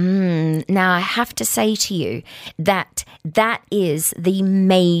 Now, I have to say to you that is the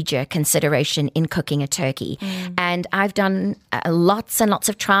major consideration in cooking a turkey. And I've done lots and lots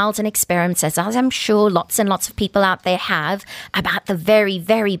of trials and experiments, as I'm sure lots and lots of people out there have, about the very,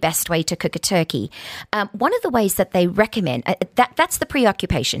 very best way to cook a turkey. One of the ways that they recommend, that's the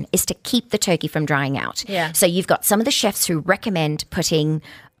preoccupation, is to keep the turkey from drying out. Yeah. So you've got some of the chefs who recommend putting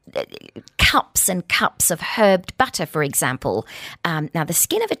cups and cups of herbed butter, for example. Now, the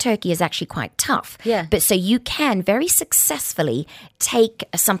skin of a turkey is actually quite tough. Yeah. But so you can very successfully take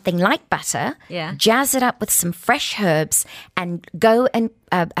something like butter, jazz it up with some fresh herbs, and go and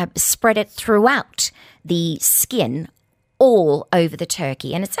spread it throughout the skin all over the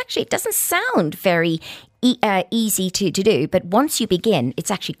turkey. And it doesn't sound very easy to do, but once you begin,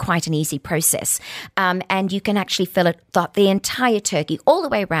 it's actually quite an easy process. And you can actually fill it, the entire turkey all the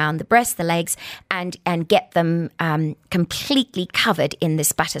way around, the breast, the legs, and get them completely covered in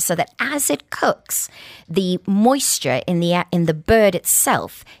this butter, so that as it cooks, the moisture in the bird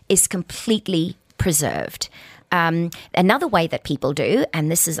itself is completely preserved. Another way that people do,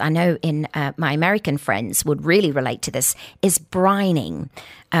 and this is, I know in my American friends would really relate to this, is brining,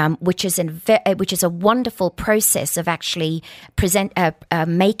 which is a wonderful process of actually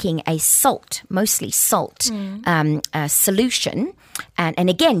making a mostly salt solution. And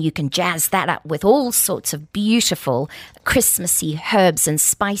again, you can jazz that up with all sorts of beautiful Christmassy herbs and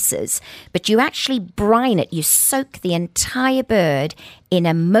spices. But you actually brine it. You soak the entire bird in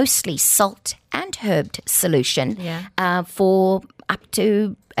a mostly salt and herbed solution for up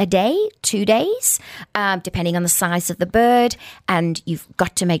to a day, 2 days, depending on the size of the bird. And you've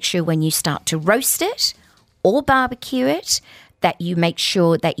got to make sure when you start to roast it or barbecue it, that you make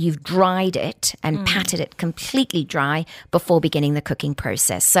sure that you've dried it and patted it completely dry before beginning the cooking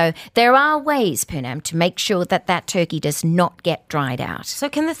process. So there are ways, Poonam, to make sure that turkey does not get dried out. So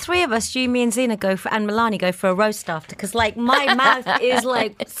can the three of us, you, me and Zena, and Milani, go for a roast after? Because my mouth is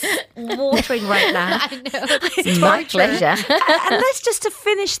watering right now. I know. It's my pleasure. And let's just to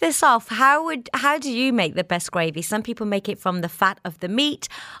finish this off, how do you make the best gravy? Some people make it from the fat of the meat.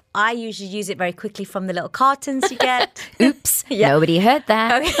 I usually use it very quickly from the little cartons you get. Oops, nobody heard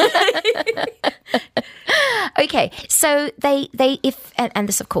that. Okay, so and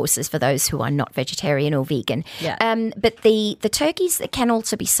this of course is for those who are not vegetarian or vegan. But the turkeys that can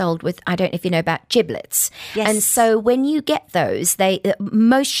also be sold with, I don't know if you know about giblets. Yes. And so when you get those,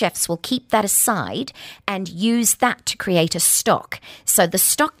 most chefs will keep that aside and use that to create a stock. So the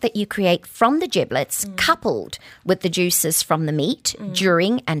stock that you create from the giblets, coupled with the juices from the meat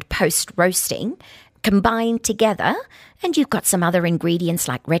during and post roasting, combined together, and you've got some other ingredients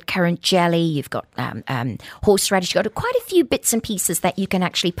like red currant jelly, you've got horseradish, you've got quite a few bits and pieces that you can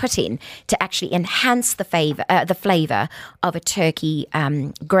actually put in to actually enhance the flavour of a turkey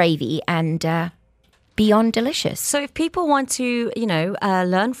gravy, and beyond delicious. So if people want to,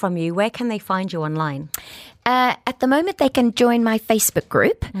 learn from you, where can they find you online? At the moment, they can join my Facebook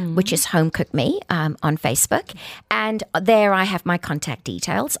group, which is Home Cook Me on Facebook. And there I have my contact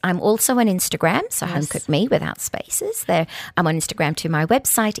details. I'm also on Instagram, so Home Cook Me without spaces. There, I'm on Instagram too. My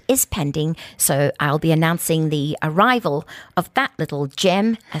website is pending, so I'll be announcing the arrival of that little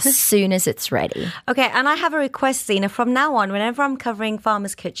gem as soon as it's ready. Okay, and I have a request, Zena. From now on, whenever I'm covering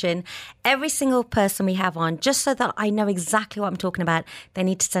Farmer's Kitchen, every single person we have on, just so that I know exactly what I'm talking about, they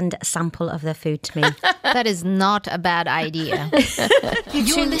need to send a sample of their food to me. That is not a bad idea.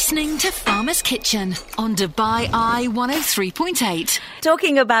 You're listening to Farmer's Kitchen on Dubai Eye 103.8.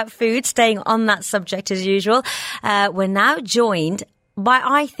 Talking about food, staying on that subject as usual, we're now joined by,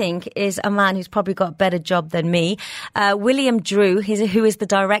 I think, is a man who's probably got a better job than me, William Drew, who is the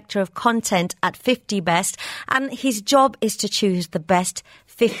Director of Content at 50 Best, and his job is to choose the best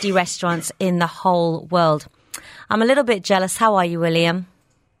 50 restaurants in the whole world. I'm a little bit jealous. How are you, William?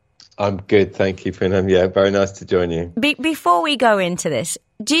 I'm good, thank you, Poonam. Yeah, very nice to join you. Before we go into this,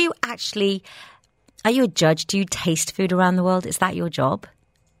 are you a judge? Do you taste food around the world? Is that your job?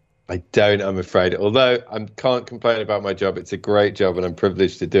 I don't, I'm afraid. Although I can't complain about my job. It's a great job and I'm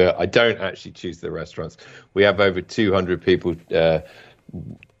privileged to do it. I don't actually choose the restaurants. We have over 200 people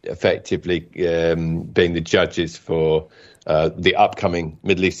effectively being the judges for the upcoming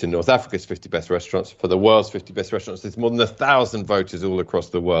Middle East and North Africa's 50 best restaurants. For the world's 50 best restaurants, there's more than 1,000 voters all across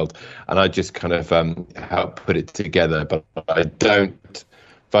the world. And I just kind of help put it together. But I don't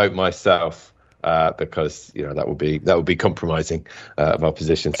vote myself because, that would be compromising of our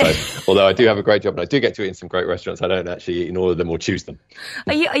position. So although I do have a great job and I do get to eat in some great restaurants, I don't actually eat in all of them or choose them.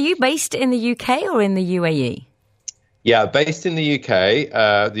 Are you based in the UK or in the UAE? Yeah, based in the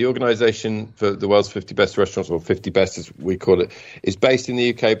UK, the organisation for the world's 50 best restaurants, or 50 best as we call it, is based in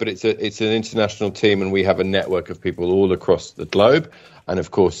the UK, but it's an international team, and we have a network of people all across the globe, and of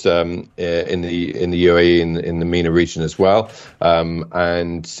course in the UAE, in the MENA region as well.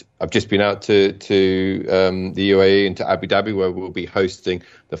 And I've just been out to the UAE and to Abu Dhabi, where we'll be hosting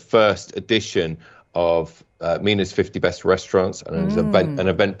the first edition of MENA's 50 best restaurants, and an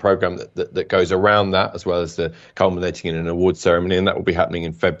event program that goes around that, as well as culminating in an award ceremony, and that will be happening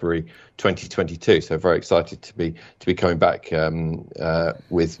in February 2022. So very excited to be coming back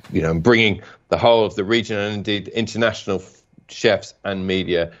with bringing the whole of the region and indeed international chefs and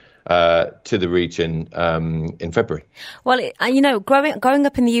media to the region in February. Well, growing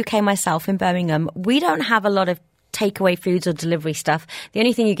up in the UK myself, in Birmingham, we don't have a lot of takeaway foods or delivery stuff, the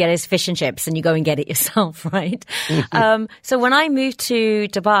only thing you get is fish and chips, and you go and get it yourself, right? So when I moved to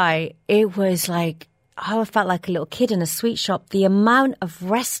Dubai, it was like, I felt like a little kid in a sweet shop. The amount of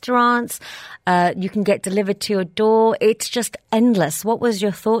restaurants you can get delivered to your door, it's just endless. What was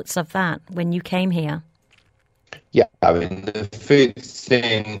your thoughts of that when you came here? Yeah, I mean, the food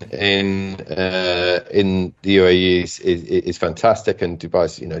scene in the UAE is fantastic, and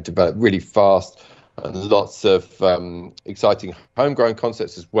Dubai's developed really fast, and lots of exciting homegrown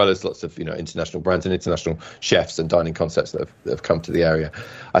concepts, as well as lots of international brands and international chefs and dining concepts that have come to the area.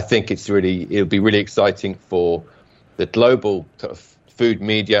 I think it'll be really exciting for the global sort of food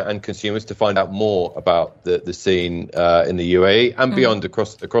media and consumers to find out more about the scene in the UAE and beyond,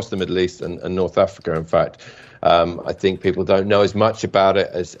 across the Middle East and North Africa. In fact, I think people don't know as much about it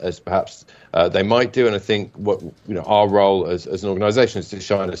as perhaps they might do, and I think our role as an organisation is to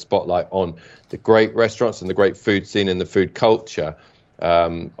shine a spotlight on the great restaurants and the great food scene and the food culture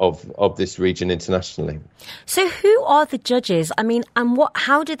of this region internationally. So who are the judges? I mean, and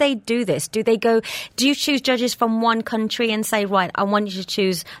how do they do this? Do you choose judges from one country and say, right, I want you to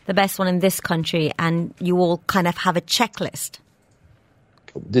choose the best one in this country, and you all kind of have a checklist?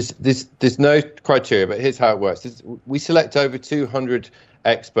 There's no criteria, but here's how it works. We select over 200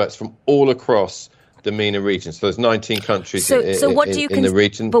 experts from all across the MENA region. So there's 19 countries in the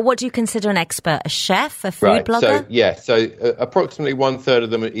region. But what do you consider an expert? A chef? A food blogger? So approximately 1/3 of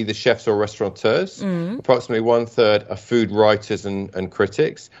them are either chefs or restaurateurs. Approximately 1/3 are food writers and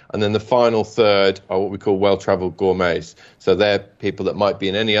critics. And then the final third are what we call well-travelled gourmets. So they're people that might be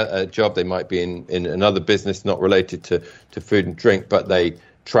in any job. They might be in another business not related to food and drink, but they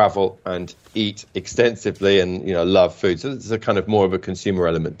travel and eat extensively and love food. So there's a kind of more of a consumer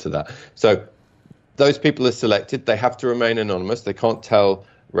element to that. So those people are selected. They have to remain anonymous. They can't tell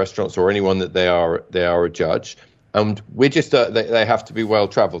restaurants or anyone that they are a judge. And we just they have to be well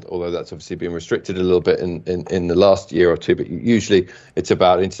travelled, although that's obviously been restricted a little bit in the last year or two. But usually it's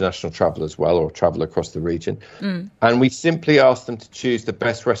about international travel as well, or travel across the region. And we simply ask them to choose the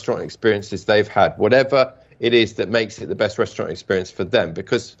best restaurant experiences they've had, whatever it is that makes it the best restaurant experience for them,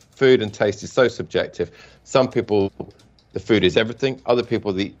 because food and taste is so subjective. Some people, the food is everything. Other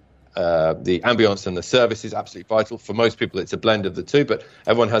people, the ambience and the service is absolutely vital. For most people, it's a blend of the two, but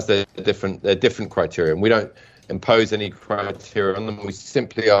everyone has their different criteria, and we don't impose any criteria on them. We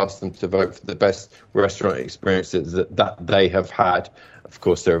simply ask them to vote for the best restaurant experiences that they have had. Of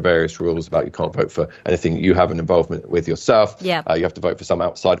course, there are various rules about you can't vote for anything you have an involvement with yourself. Yeah. You have to vote for some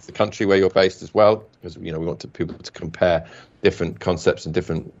outside of the country where you're based as well, because we want people to compare different concepts and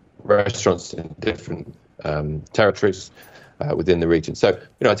different restaurants in different territories within the region. So,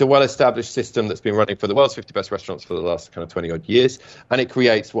 it's a well-established system that's been running for the world's 50 best restaurants for the last kind of 20-odd years, and it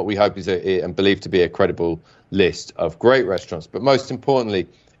creates what we hope is and believe to be a credible list of great restaurants. But most importantly,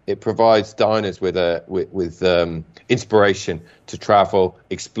 it provides diners with inspiration to travel,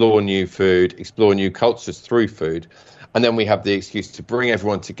 explore new food, explore new cultures through food. And then we have the excuse to bring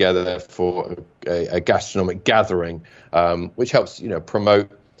everyone together for a gastronomic gathering, which helps,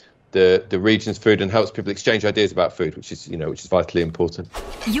 promote the region's food and helps people exchange ideas about food, which is vitally important.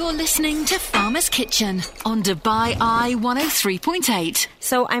 You're listening to Farmer's Kitchen on Dubai Eye 103.8.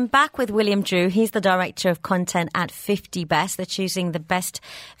 So I'm back with William Drew. He's the director of content at 50 Best. They're choosing the best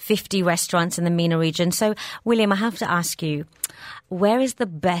 50 restaurants in the MENA region. So, William, I have to ask you, where is the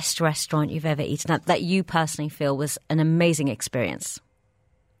best restaurant you've ever eaten at that you personally feel was an amazing experience?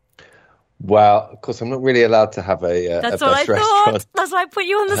 Well, of course, I'm not really allowed to have a That's a what best I restaurant. thought. That's why I put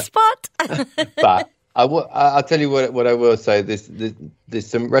you on the spot. But I'll tell you what I will say. There's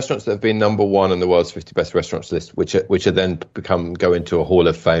some restaurants that have been number one on the world's 50 best restaurants list, which are then go into a hall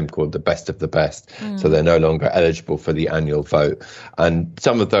of fame called the best of the best. So they're no longer eligible for the annual vote. And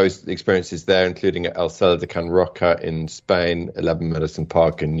some of those experiences there, including at El Cella de Can Roca in Spain, 11 Medicine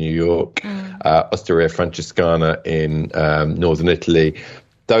Park in New York, Osteria Francescana in northern Italy.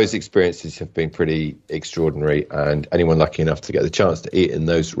 Those experiences have been pretty extraordinary, and anyone lucky enough to get the chance to eat in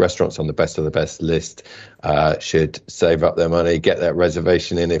those restaurants on the best of the best list should save up their money, get that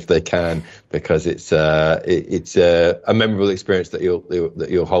reservation in if they can, because it's a memorable experience that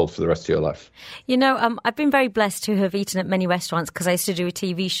you'll hold for the rest of your life. I've been very blessed to have eaten at many restaurants because I used to do a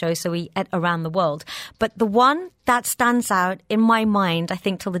TV show, so we ate around the world. But the one that stands out in my mind, I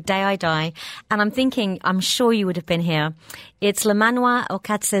think, till the day I die, and I'm sure you would have been here, it's Le Manoir aux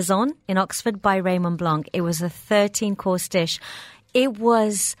Quatre Saisons in Oxford by Raymond Blanc. It was a 13-course dish. It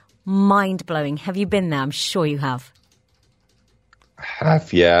was mind-blowing. Have you been there? I'm sure you have.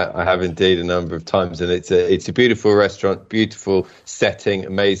 I have indeed a number of times, and it's a beautiful restaurant, beautiful setting,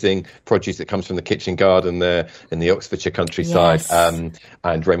 amazing produce that comes from the kitchen garden there in the Oxfordshire countryside. Yes.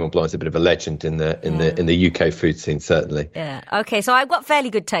 And Raymond Blanc is a bit of a legend in the UK food scene, certainly. Yeah. Okay, so I've got fairly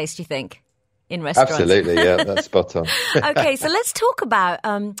good taste, you think, in restaurants? Absolutely, yeah, that's spot on. Okay, so let's talk about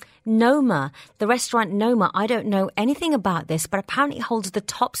Noma, the restaurant Noma. I don't know anything about this, but apparently it holds the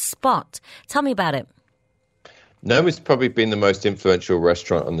top spot. Tell me about it. Noma's probably been the most influential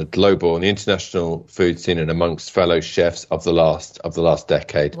restaurant on the global and the international food scene and amongst fellow chefs of the last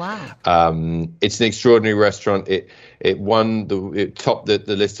decade. Wow. It's an extraordinary restaurant. It topped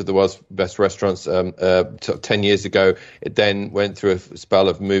the list of the world's best restaurants 10 years ago. It then went through a spell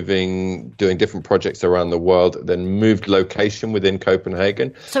of doing different projects around the world, then moved location within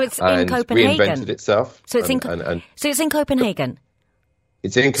Copenhagen. So it's in Copenhagen. Reinvented itself. So it's in Copenhagen.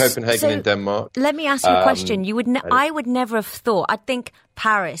 It's in Copenhagen, in Denmark. Let me ask you a question. I would never have thought. I'd think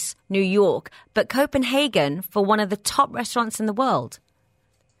Paris, New York, but Copenhagen for one of the top restaurants in the world.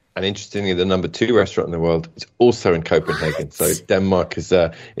 And interestingly, the number 2 restaurant in the world is also in Copenhagen. What? So Denmark has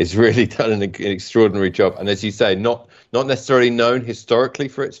really done an extraordinary job. And as you say, not necessarily known historically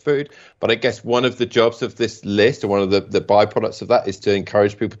for its food, but I guess one of the jobs of this list, or one of the byproducts of that, is to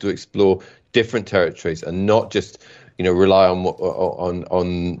encourage people to explore different territories and not just rely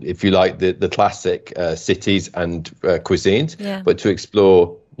on if you like the classic cities and cuisines, but to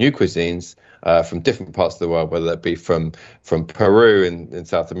explore new cuisines from different parts of the world, whether that be from Peru in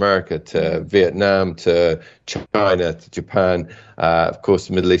South America to Vietnam to China to Japan, of course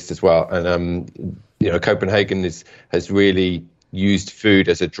the Middle East as well. And Copenhagen has really used food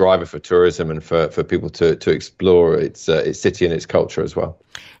as a driver for tourism and for people to explore its city and its culture as well.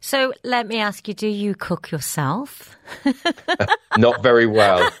 So let me ask you, do you cook yourself? Not very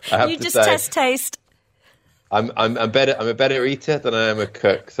well, I have you to just say. test taste. I'm a better eater than I am a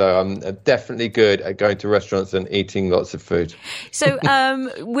cook, so I'm definitely good at going to restaurants and eating lots of food. So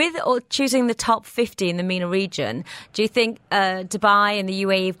with choosing the top 50 in the MENA region, do you think Dubai and the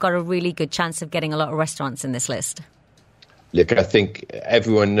UAE have got a really good chance of getting a lot of restaurants in this list? Look, I think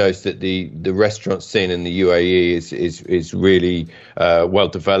everyone knows that the restaurant scene in the UAE is really well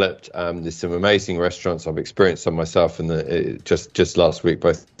developed. There's some amazing restaurants. I've experienced some myself just last week,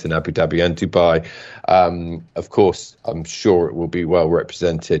 both in Abu Dhabi and Dubai. Of course, I'm sure it will be well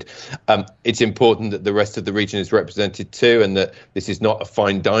represented. It's important that the rest of the region is represented too, and that this is not a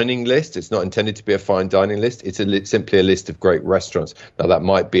fine dining list. It's not intended to be a fine dining list. It's simply a list of great restaurants. Now, that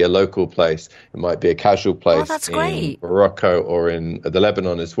might be a local place. It might be a casual place. Oh, that's great. In Morocco or in the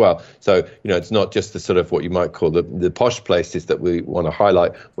Lebanon as well. So, it's not just the sort of what you might call the posh places that we want to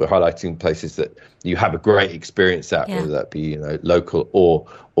highlight. We're highlighting places that you have a great experience at, whether that be, local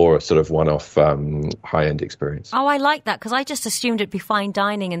or a sort of one-off high-end experience. Oh, I like that, because I just assumed it'd be fine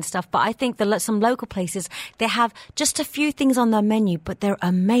dining and stuff. But I think some local places, they have just a few things on their menu, but they're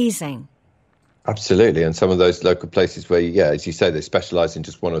amazing. Absolutely. And some of those local places where, as you say, they specialise in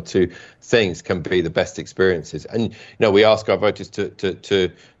just one or two things can be the best experiences. And, we ask our voters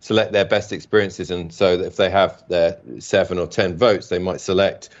to select their best experiences. And so that if they have their 7 or 10 votes, they might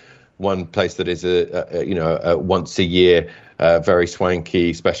select one place that is a once a year, very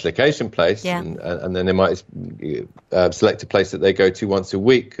swanky special occasion place. Yeah. And then they might select a place that they go to once a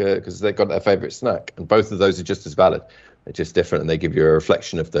week because they've got their favourite snack. And both of those are just as valid. They're just different, and they give you a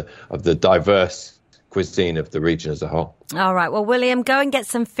reflection of the diverse cuisine of the region as a whole. All right. Well, William, go and get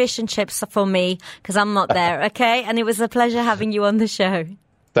some fish and chips for me, because I'm not there, okay? And it was a pleasure having you on the show.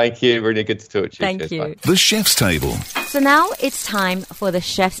 Thank you. Really good to talk to you. Thank you. Bye. The Chef's Table. So now it's time for the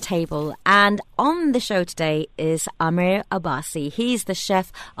Chef's Table. And on the show today is Amir Abbasi. He's the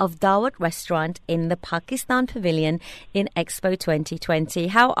chef of Daawat Restaurant in the Pakistan Pavilion in Expo 2020.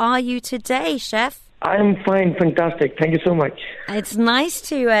 How are you today, chef? I'm fine, fantastic. Thank you so much. It's nice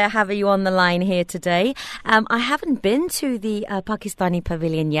to have you on the line here today. I haven't been to the Pakistani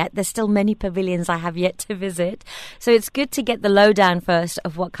pavilion yet. There's still many pavilions I have yet to visit. So it's good to get the lowdown first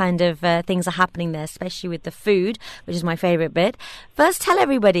of what kind of things are happening there, especially with the food, which is my favorite bit. First, tell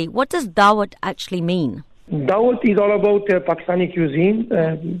everybody, what does Daawat actually mean? Daawat is all about Pakistani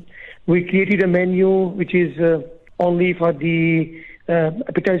cuisine. We created a menu which is only for the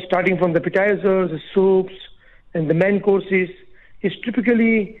appetizer, starting from the appetizers, the soups, and the main courses. Is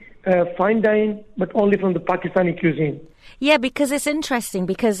typically fine dine, but only from the Pakistani cuisine. Yeah, because it's interesting,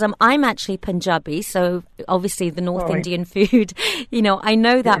 because I'm actually Punjabi, so obviously the North Indian food, I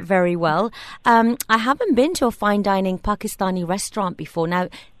know that very well. I haven't been to a fine dining Pakistani restaurant before. Now,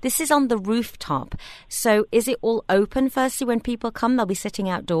 this is on the rooftop. So is it all open firstly when people come? They'll be sitting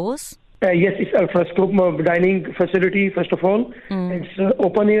outdoors? Yes, it's a fresco dining facility, first of all. It's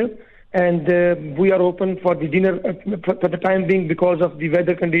open air, and we are open for the dinner for the time being because of the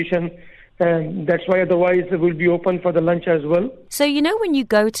weather condition. That's why otherwise we'll be open for the lunch as well. So, you know, when you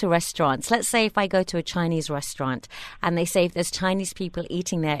go to restaurants, let's say if I go to a Chinese restaurant and they say if there's Chinese people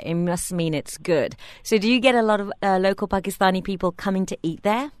eating there, it must mean it's good. So do you get a lot of local Pakistani people coming to eat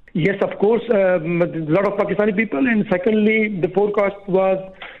there? Yes, of course, a lot of Pakistani people. And secondly, the forecast was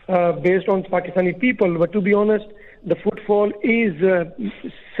based on Pakistani people. But to be honest, the footfall is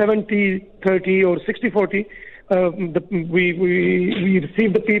 70-30 or 60-40. We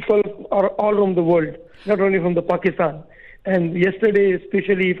receive the people all around the world, not only from the Pakistan. And yesterday,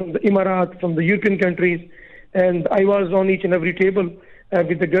 especially from the Emirates, from the European countries, and I was on each and every table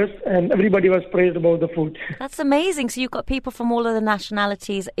with the guests, and everybody was praised about the food. That's amazing. So you've got people from all of the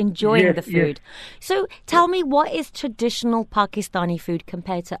nationalities enjoying the food. Yes. So tell me, what is traditional Pakistani food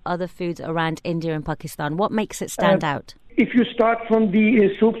compared to other foods around India and Pakistan? What makes it stand out? If you start from the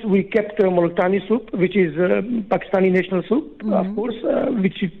soups, we kept Multani soup, which is Pakistani national soup, of course,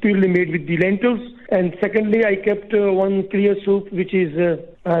 which is purely made with the lentils. And secondly, I kept one clear soup, which is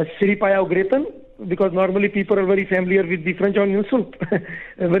Siripaya au Gratin, because normally people are very familiar with the French onion soup,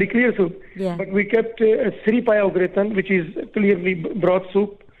 a very clear soup. Yeah. But we kept Siripaya au Gratin, which is clearly broth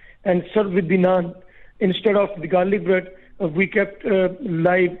soup, and served with the naan. Instead of the garlic bread, we kept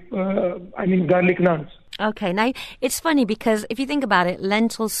garlic naans. Okay, now it's funny because if you think about it,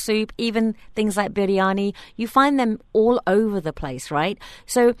 lentil soup, even things like biryani, you find them all over the place, right?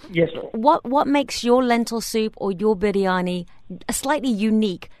 So yes. What makes your lentil soup or your biryani slightly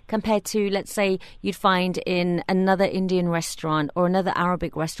unique compared to, let's say, you'd find in another Indian restaurant or another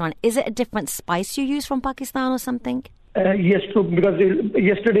Arabic restaurant? Is it a different spice you use from Pakistan or something? Yes, true, because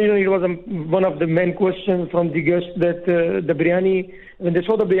yesterday it was one of the main questions from the guests that the biryani, when they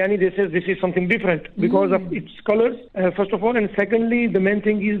saw the biryani, they said this is something different because of its colors, first of all. And secondly, the main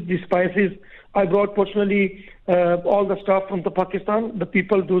thing is the spices. I brought personally all the stuff from the Pakistan, the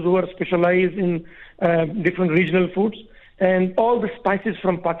people, those who are specialized in different regional foods, and all the spices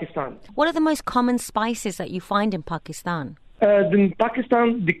from Pakistan. What are the most common spices that you find in Pakistan? In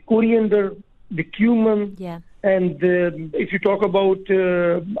Pakistan, the coriander, the cumin, and if you talk about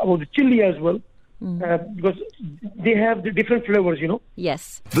the chili as well, because they have the different flavors, you know.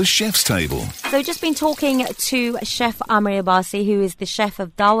 Yes. The Chef's Table. So just been talking to Chef Amir Abbasi, who is the chef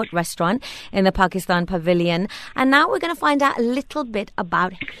of Dawat restaurant in the Pakistan Pavilion. And now we're going to find out a little bit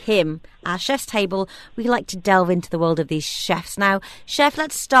about him. Our Chef's Table, we like to delve into the world of these chefs. Now, Chef,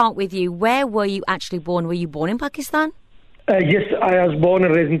 let's start with you. Where were you actually born? Were you born in Pakistan? Yes, I was born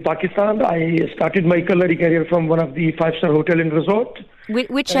and raised in Pakistan. I started my culinary career from one of the five-star hotel and resort.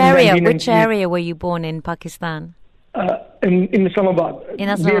 Which area? Which area were you born in Pakistan? In Islamabad. In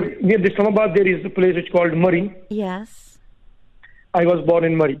Islam. Near Islamabad, there is a place which is called Murree. Yes. I was born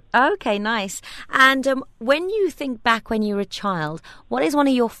in Murree. Okay, nice. And when you think back when you were a child, what is one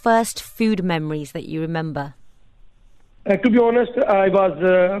of your first food memories that you remember? To be honest, I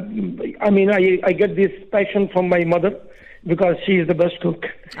get this passion from my mother, because she is the best cook.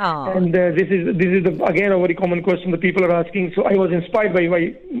 And this is again a very common question that people are asking. So I was inspired by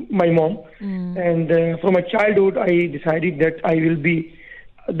my mom, and from my childhood I decided that I will be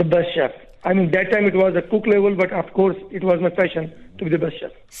the best chef. I mean, that time it was a cook level, but of course it was my passion to be the best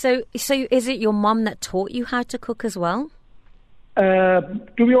chef. So is it your mom that taught you how to cook as well? To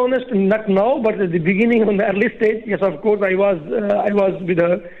be honest, not now, but at the beginning, on the early stage, yes, of course, I was with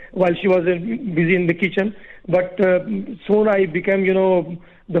her while she was busy in the kitchen. But soon I became,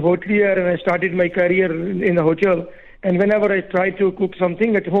 the hotelier, and I started my career in the hotel. And whenever I try to cook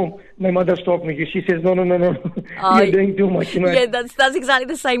something at home, my mother stopped me. She says, no, you're doing too much. Yeah, that's exactly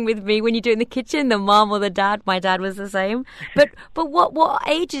the same with me. When you do it in the kitchen, the mom or the dad, my dad was the same. But what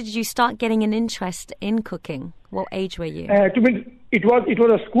age did you start getting an interest in cooking? What age were you? It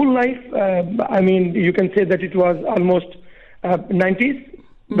was a school life. You can say that it was almost 90s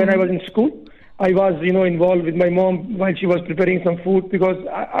when I was in school. I was, involved with my mom while she was preparing some food, because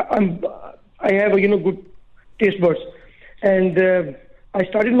I have good taste buds. And I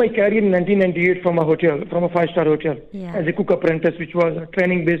started my career in 1998 from a five-star hotel, as a cook apprentice, which was a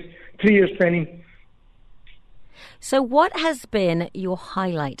training-based, 3 years training. So what has been your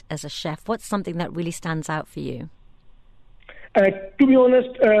highlight as a chef? What's something that really stands out for you? To be honest,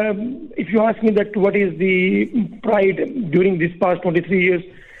 if you ask me that what is the pride during these past 23 years,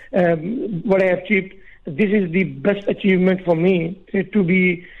 what I have achieved, this is the best achievement for me, to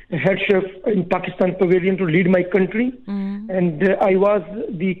be head chef in Pakistan Pavilion to lead my country. And I was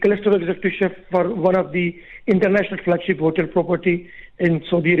the cluster executive chef for one of the international flagship hotel property in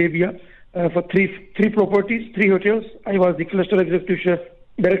Saudi Arabia. For three properties, 3 hotels. I was the cluster executive chef,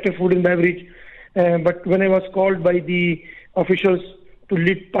 director of food and beverage. But when I was called by the officials to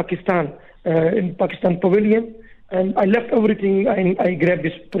lead Pakistan in Pakistan Pavilion, and I left everything and I grabbed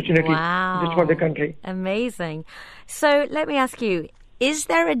this opportunity just for the country. Amazing. So let me ask you, is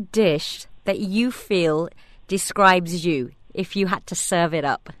there a dish that you feel describes you if you had to serve it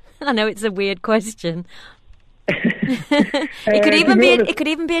up? I know it's a weird question. It could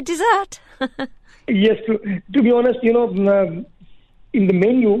even be a dessert. Yes, to be honest, in the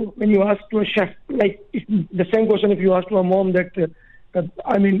menu, when you ask to a chef, like the same question if you ask to a mom that,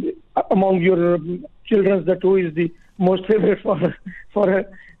 among your children, that who is the most favorite for her,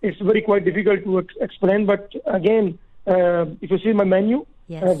 it's very quite difficult to explain. But again, if you see my menu,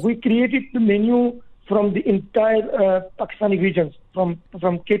 we created the menu from the entire Pakistani regions, from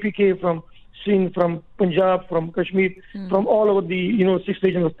KPK, from Sindh, from Punjab, from Kashmir, from all over the 6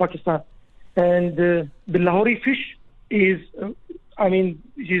 regions of Pakistan. And the Lahori fish is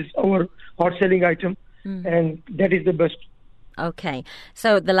our hot selling item, and that is the best. Okay,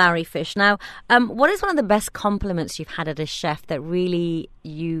 so the Lahori fish. Now, what is one of the best compliments you've had at a chef that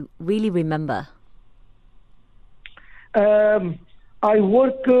you really remember? I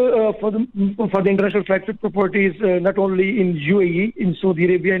work for the international flagship properties not only in UAE, in Saudi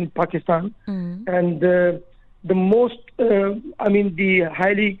Arabia, in Pakistan, and the most, the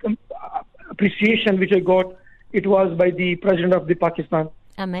highly appreciation which I got, it was by the president of the Pakistan.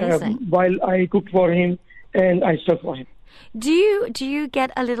 Amazing. While I cooked for him and I served for him. Do you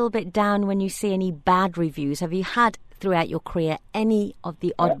get a little bit down when you see any bad reviews? Have you had throughout your career any of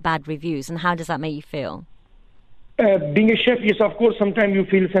the odd bad reviews, and how does that make you feel? Being a chef, yes, of course, sometimes you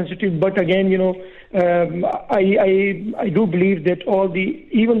feel sensitive. But again, I do believe that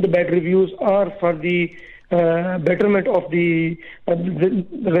even the bad reviews are for the betterment of the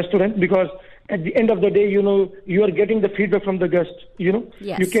restaurant, because at the end of the day, you are getting the feedback from the guests.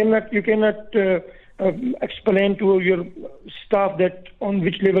 Yes. You cannot explain to your staff that on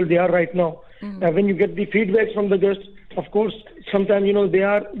which level they are right now. When you get the feedback from the guests, of course, sometimes they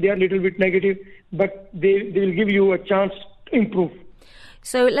are a little bit negative, but they will give you a chance to improve.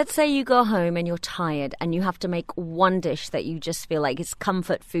 So let's say you go home and you're tired and you have to make one dish that you just feel like it's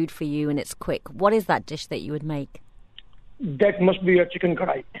comfort food for you and it's quick. What is that dish that you would make? That must be a chicken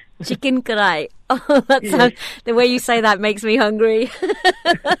karai. Chicken karai. Oh, that sounds, the way you say that makes me hungry.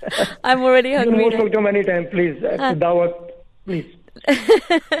 I'm already hungry. You can most many times, please. Dawat, please.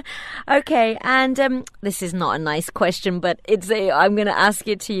 Okay, and this is not a nice question, but I'm going to ask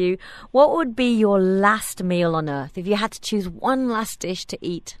it to you. What would be your last meal on earth if you had to choose one last dish to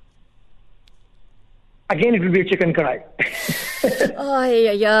eat? Again, it will be a chicken karai. Oh,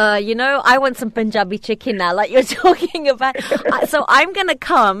 yeah. I want some Punjabi chicken now, like you're talking about. So I'm going to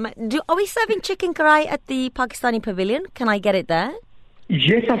come. Are we serving chicken karai at the Pakistani Pavilion? Can I get it there?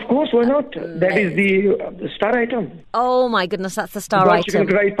 Yes, of course. Why not? That is the star item. Oh, my goodness, that's the star item. Chicken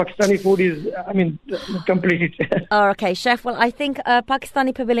karai, Pakistani food is, completed. Oh, okay, Chef. Well, I think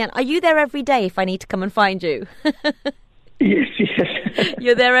Pakistani Pavilion, are you there every day if I need to come and find you? Yes.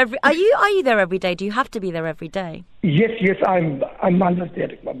 You're there Are you there every day? Do you have to be there every day? Yes, I'm always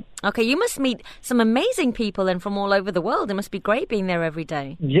there. Okay, you must meet some amazing people and from all over the world. It must be great being there every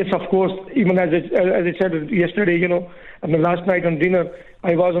day. Yes, of course. Even as I said yesterday, last night on dinner,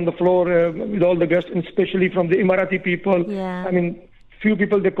 I was on the floor with all the guests, and especially from the Emirati people. Yeah. Few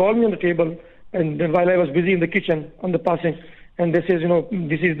people, they called me on the table, and while I was busy in the kitchen on the passing, and they says,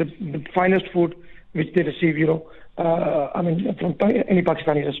 this is the finest food which they receive, from any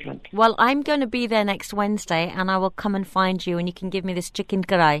Pakistani restaurant. Well, I'm going to be there next Wednesday, and I will come and find you, and you can give me this chicken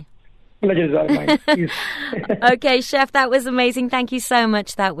karai. Pleasures are mine. Okay, Chef, that was amazing. Thank you so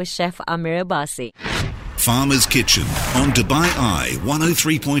much. That was Chef Amir Abbasi. Farmer's Kitchen on Dubai Eye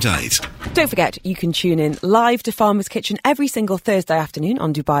 103.8. Don't forget, you can tune in live to Farmer's Kitchen every single Thursday afternoon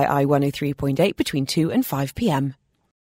on Dubai Eye 103.8 between 2 and 5 p.m.